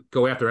doesn't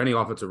go after any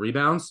offensive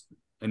rebounds,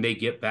 and they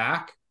get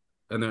back,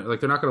 and they're not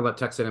going to let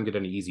Texas A&M get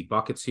any easy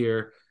buckets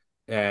here.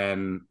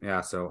 And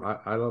yeah, so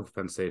I love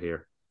Penn State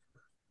here.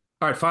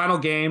 All right, final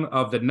game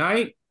of the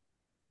night: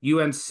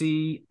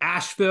 UNC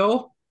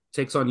Asheville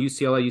takes on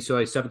UCLA.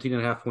 UCLA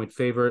 17.5-point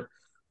favorite.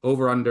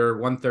 Over under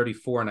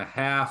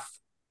 134.5.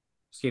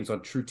 This game's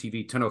on True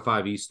TV,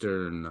 10:05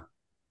 Eastern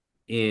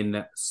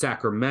in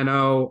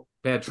Sacramento.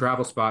 Bad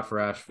travel spot for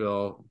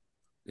Asheville.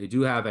 They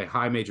do have a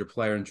high major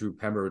player in Drew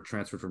Pember, who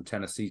transferred from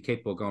Tennessee,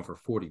 capable of going for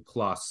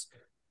 40+.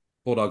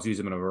 Bulldogs use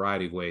him in a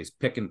variety of ways.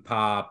 Pick and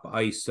pop,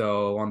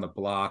 ISO, on the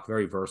block,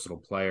 very versatile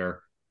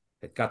player.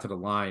 It got to the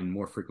line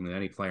more frequently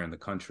than any player in the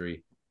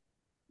country.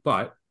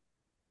 But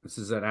this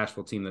is an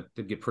Asheville team that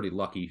did get pretty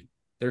lucky.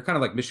 They're kind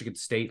of like Michigan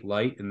State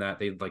light in that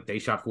they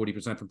shot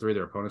 40% from three.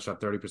 Their opponents shot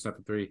 30%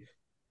 from three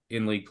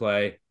in league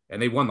play.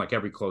 And they won like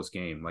every close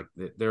game. Like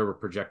they were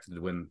projected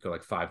to go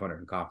like 500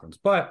 in conference.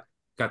 But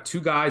got two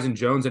guys in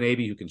Jones and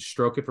Abey who can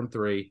stroke it from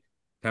three.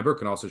 Pember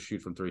can also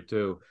shoot from three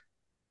too.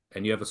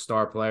 And you have a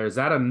star player. Is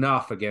that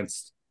enough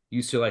against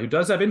UCLA, who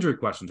does have injury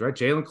questions, right?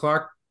 Jalen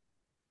Clark,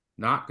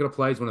 not going to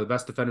play. He's one of the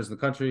best defenders in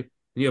the country.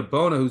 And you have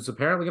Bona, who's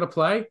apparently going to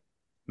play.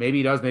 Maybe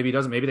he does, maybe he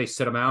doesn't. Maybe they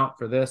sit him out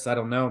for this. I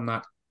don't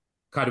know.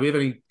 Kai, do we have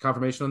any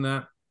confirmation on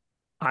that?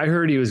 I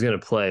heard he was going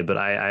to play, but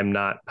I'm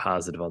not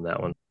positive on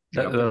that one.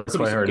 That's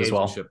what I heard as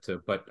well.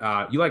 Too. But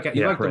you like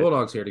the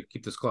Bulldogs here to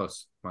keep this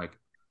close, Mike.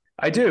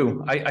 I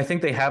do. I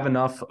think they have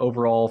enough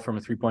overall from a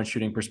three-point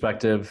shooting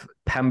perspective.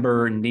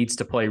 Pember needs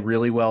to play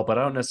really well, but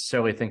I don't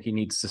necessarily think he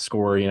needs to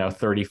score,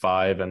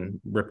 35 and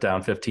rip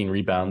down 15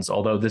 rebounds.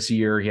 Although this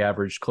year he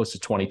averaged close to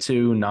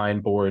 22, 9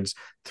 boards,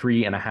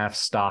 3.5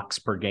 stocks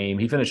per game.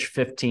 He finished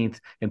 15th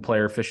in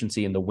player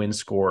efficiency in the win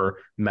score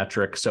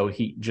metric. So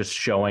he just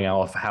showing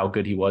off how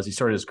good he was. He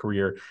started his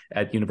career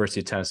at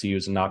University of Tennessee. He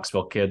was a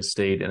Knoxville kid,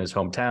 stayed in his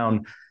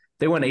hometown.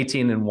 They went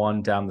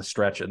 18-1 down the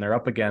stretch, and they're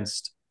up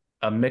against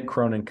a Mick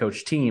Cronin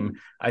coach team.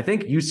 I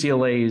think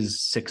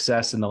UCLA's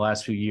success in the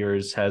last few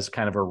years has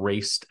kind of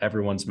erased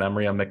everyone's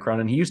memory on Mick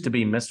Cronin. He used to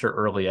be Mr.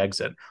 Early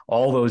Exit.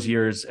 All those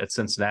years at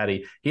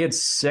Cincinnati, he had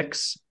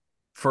 6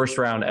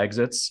 first-round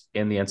exits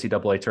in the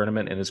NCAA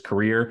tournament in his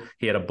career.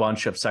 He had a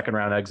bunch of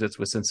second-round exits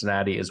with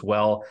Cincinnati as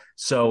well.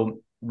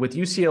 So with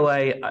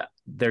UCLA,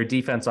 their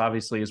defense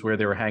obviously is where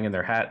they were hanging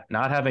their hat.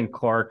 Not having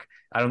Clark,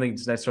 I don't think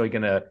it's necessarily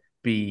going to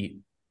be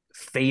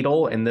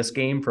fatal in this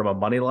game from a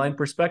money line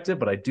perspective,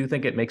 but I do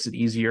think it makes it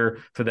easier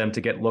for them to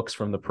get looks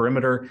from the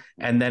perimeter.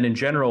 And then in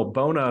general,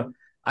 Bona,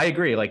 I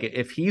agree. Like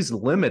if he's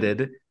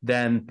limited,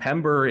 then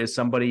Pember is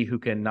somebody who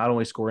can not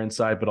only score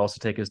inside, but also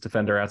take his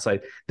defender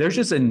outside. There's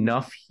just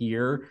enough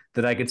here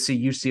that I could see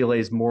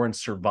UCLA's more in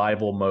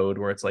survival mode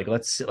where it's like,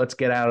 let's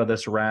get out of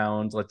this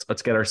round.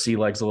 Let's get our sea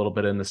legs a little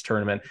bit in this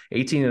tournament.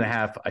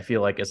 18.5, I feel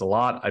like is a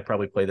lot. I'd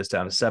probably play this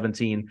down to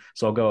 17.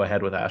 So I'll go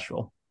ahead with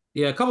Asheville.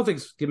 Yeah. A couple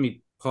things give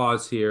me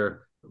pause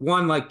here.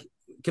 One, like,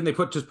 can they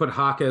put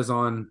Jaquez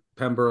on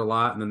Pember a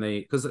lot? And then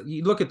because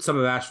you look at some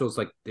of Asheville's,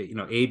 like,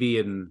 Abey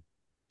and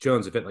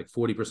Jones have hit like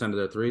 40% of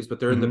their threes, but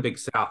they're in the Big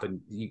South,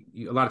 and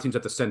a lot of teams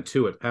have to send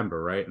 2 at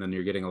Pember, right? And then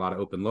you're getting a lot of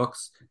open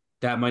looks.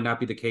 That might not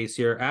be the case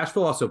here.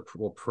 Asheville also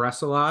will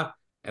press a lot,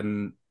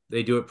 and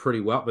they do it pretty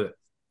well, but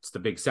it's the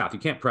Big South. You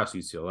can't press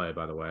UCLA,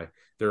 by the way.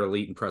 They're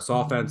elite in press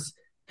offense.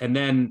 And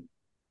then,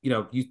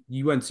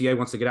 UNCA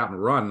wants to get out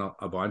and run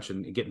a bunch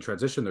and get in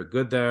transition. They're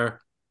good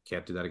there.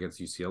 Can't do that against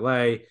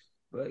UCLA.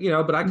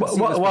 But I can see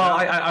this.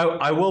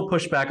 I will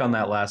push back on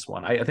that last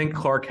one. I think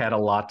Clark had a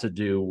lot to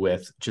do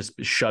with just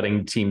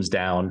shutting teams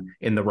down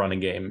in the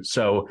running game.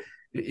 So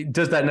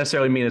does that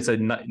necessarily mean it's a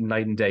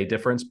night and day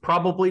difference?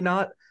 Probably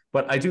not.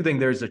 But I do think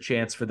there's a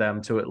chance for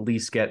them to at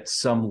least get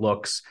some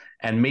looks.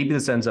 And maybe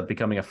this ends up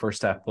becoming a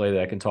first half play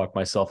that I can talk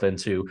myself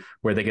into,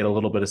 where they get a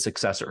little bit of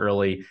success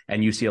early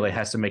and UCLA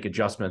has to make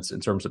adjustments in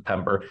terms of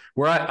Pember,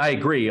 where I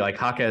agree, like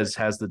Jaquez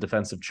has the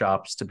defensive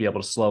chops to be able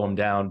to slow him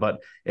down.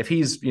 But if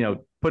he's,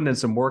 putting in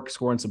some work,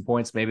 scoring some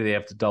points, maybe they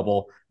have to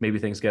double. Maybe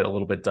things get a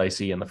little bit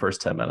dicey in the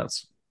first 10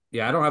 minutes.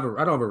 Yeah, I don't have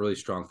a really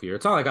strong fear.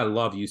 It's not like I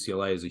love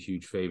UCLA as a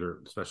huge favorite,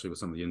 especially with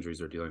some of the injuries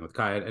they're dealing with.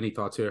 Kai, any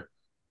thoughts here?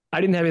 I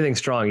didn't have anything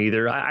strong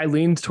either. I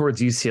leaned towards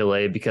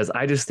UCLA because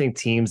I just think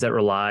teams that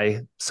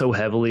rely so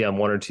heavily on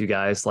 1 or 2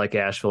 guys like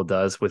Asheville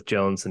does with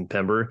Jones and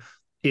Pember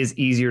is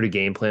easier to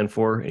game plan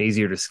for and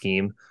easier to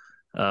scheme.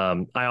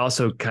 I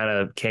also kind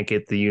of can't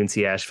get the UNC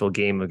Asheville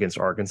game against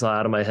Arkansas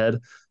out of my head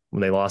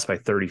when they lost by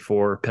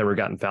 34. Pember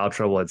got in foul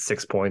trouble, had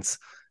 6 points.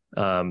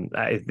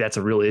 That's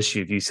a real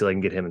issue if UCLA can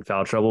get him in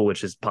foul trouble,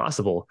 which is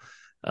possible.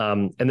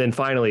 And then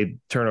finally,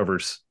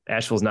 turnovers.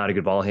 Asheville's not a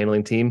good ball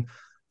handling team.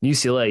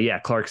 UCLA, yeah,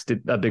 Clark's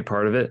did a big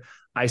part of it.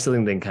 I still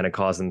think they can kind of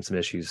cause them some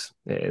issues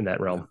in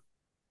that realm.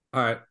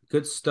 All right,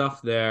 good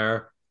stuff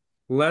there.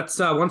 Let's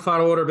one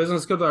final order of business.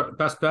 Let's go to our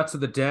best bets of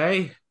the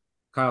day.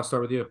 Kyle, I'll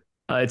start with you.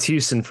 It's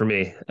Houston for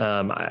me.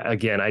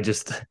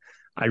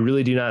 I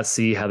really do not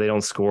see how they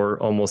don't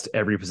score almost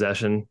every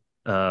possession,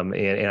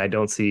 and I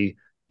don't see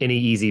any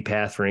easy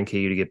path for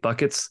NKU to get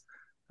buckets.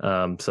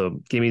 So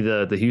give me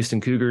the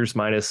Houston Cougars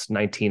minus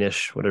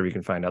 19-ish, whatever you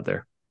can find out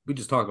there. We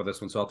just talked about this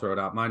one, so I'll throw it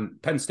out. Mine,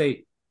 Penn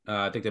State.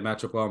 I think they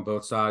match up well on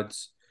both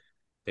sides.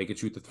 They could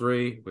shoot the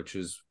 3, which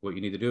is what you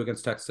need to do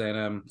against Texas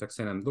A&M. Texas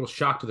A&M, a little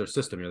shock to their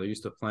system here. They're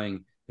used to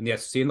playing in the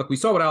SEC. And look, we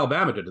saw what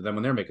Alabama did to them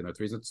when they're making their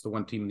threes. It's the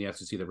one team in the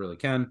SEC that really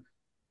can.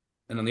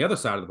 And on the other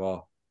side of the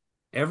ball,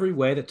 every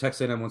way that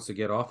Texas A&M wants to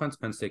get offense,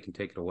 Penn State can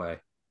take it away.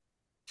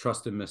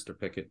 Trust in Mr.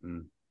 Pickett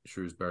and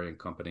Shrewsbury and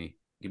company.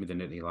 Give me the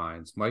Nittany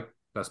Lions. Mike,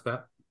 best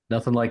bet?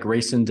 Nothing like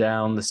racing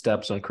down the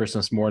steps on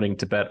Christmas morning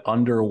to bet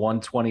under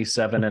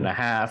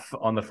 127.5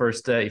 on the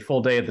first day, full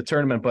day of the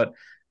tournament. But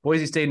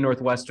Boise State and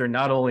Northwestern,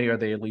 not only are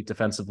they elite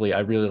defensively, I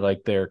really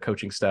like their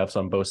coaching staffs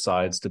on both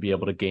sides to be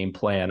able to game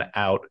plan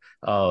out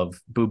of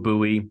Boo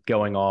Buie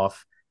going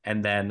off.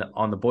 And then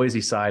on the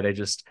Boise side,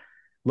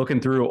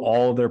 looking through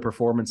all of their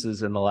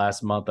performances in the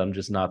last month, I'm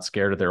just not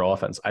scared of their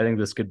offense. I think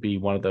this could be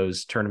one of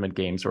those tournament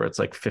games where it's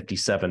like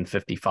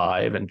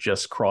 57-55 and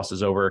just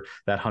crosses over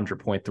that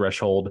 100-point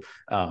threshold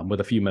with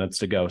a few minutes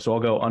to go. So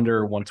I'll go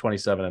under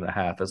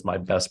 127.5 as my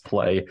best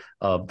play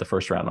of the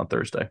first round on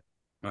Thursday.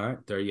 All right,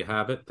 there you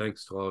have it.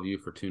 Thanks to all of you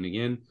for tuning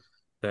in.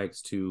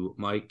 Thanks to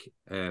Mike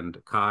and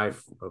Kai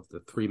of the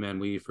 3-Man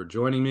Weave for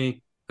joining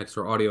me. Thanks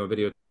to our audio and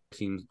video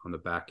teams on the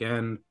back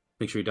end.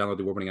 Make sure you download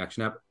the Award Winning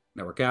Action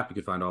Network app. You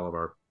can find all of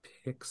our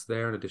picks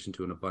there in addition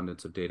to an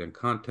abundance of data and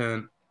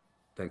content.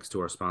 Thanks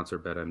to our sponsor,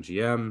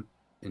 BetMGM.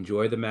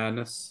 Enjoy the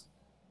madness.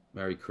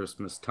 Merry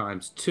Christmas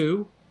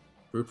 ×2.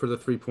 Root for the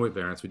 3-point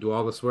variance. We do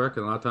all this work,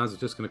 and a lot of times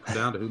it's just going to come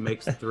down to who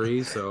makes the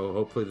threes. So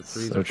hopefully the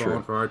threes are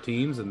falling for our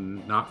teams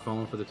and not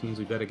falling for the teams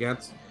we bet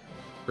against.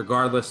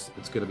 Regardless,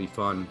 it's going to be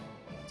fun.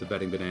 It's a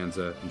betting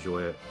bonanza.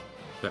 Enjoy it.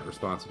 Bet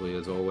responsibly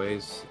as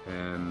always,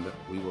 and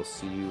we will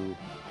see you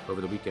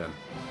over the weekend.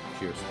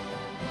 Cheers.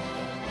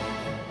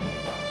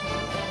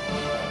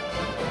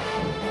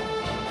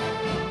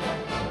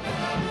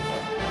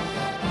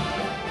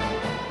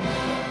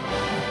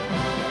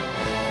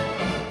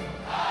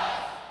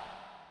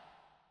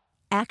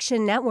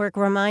 Action Network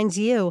reminds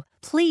you,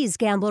 please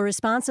gamble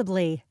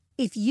responsibly.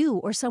 If you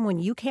or someone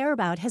you care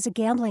about has a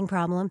gambling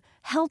problem,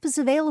 help is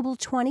available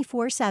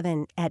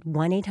 24/7 at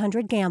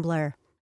 1-800-GAMBLER.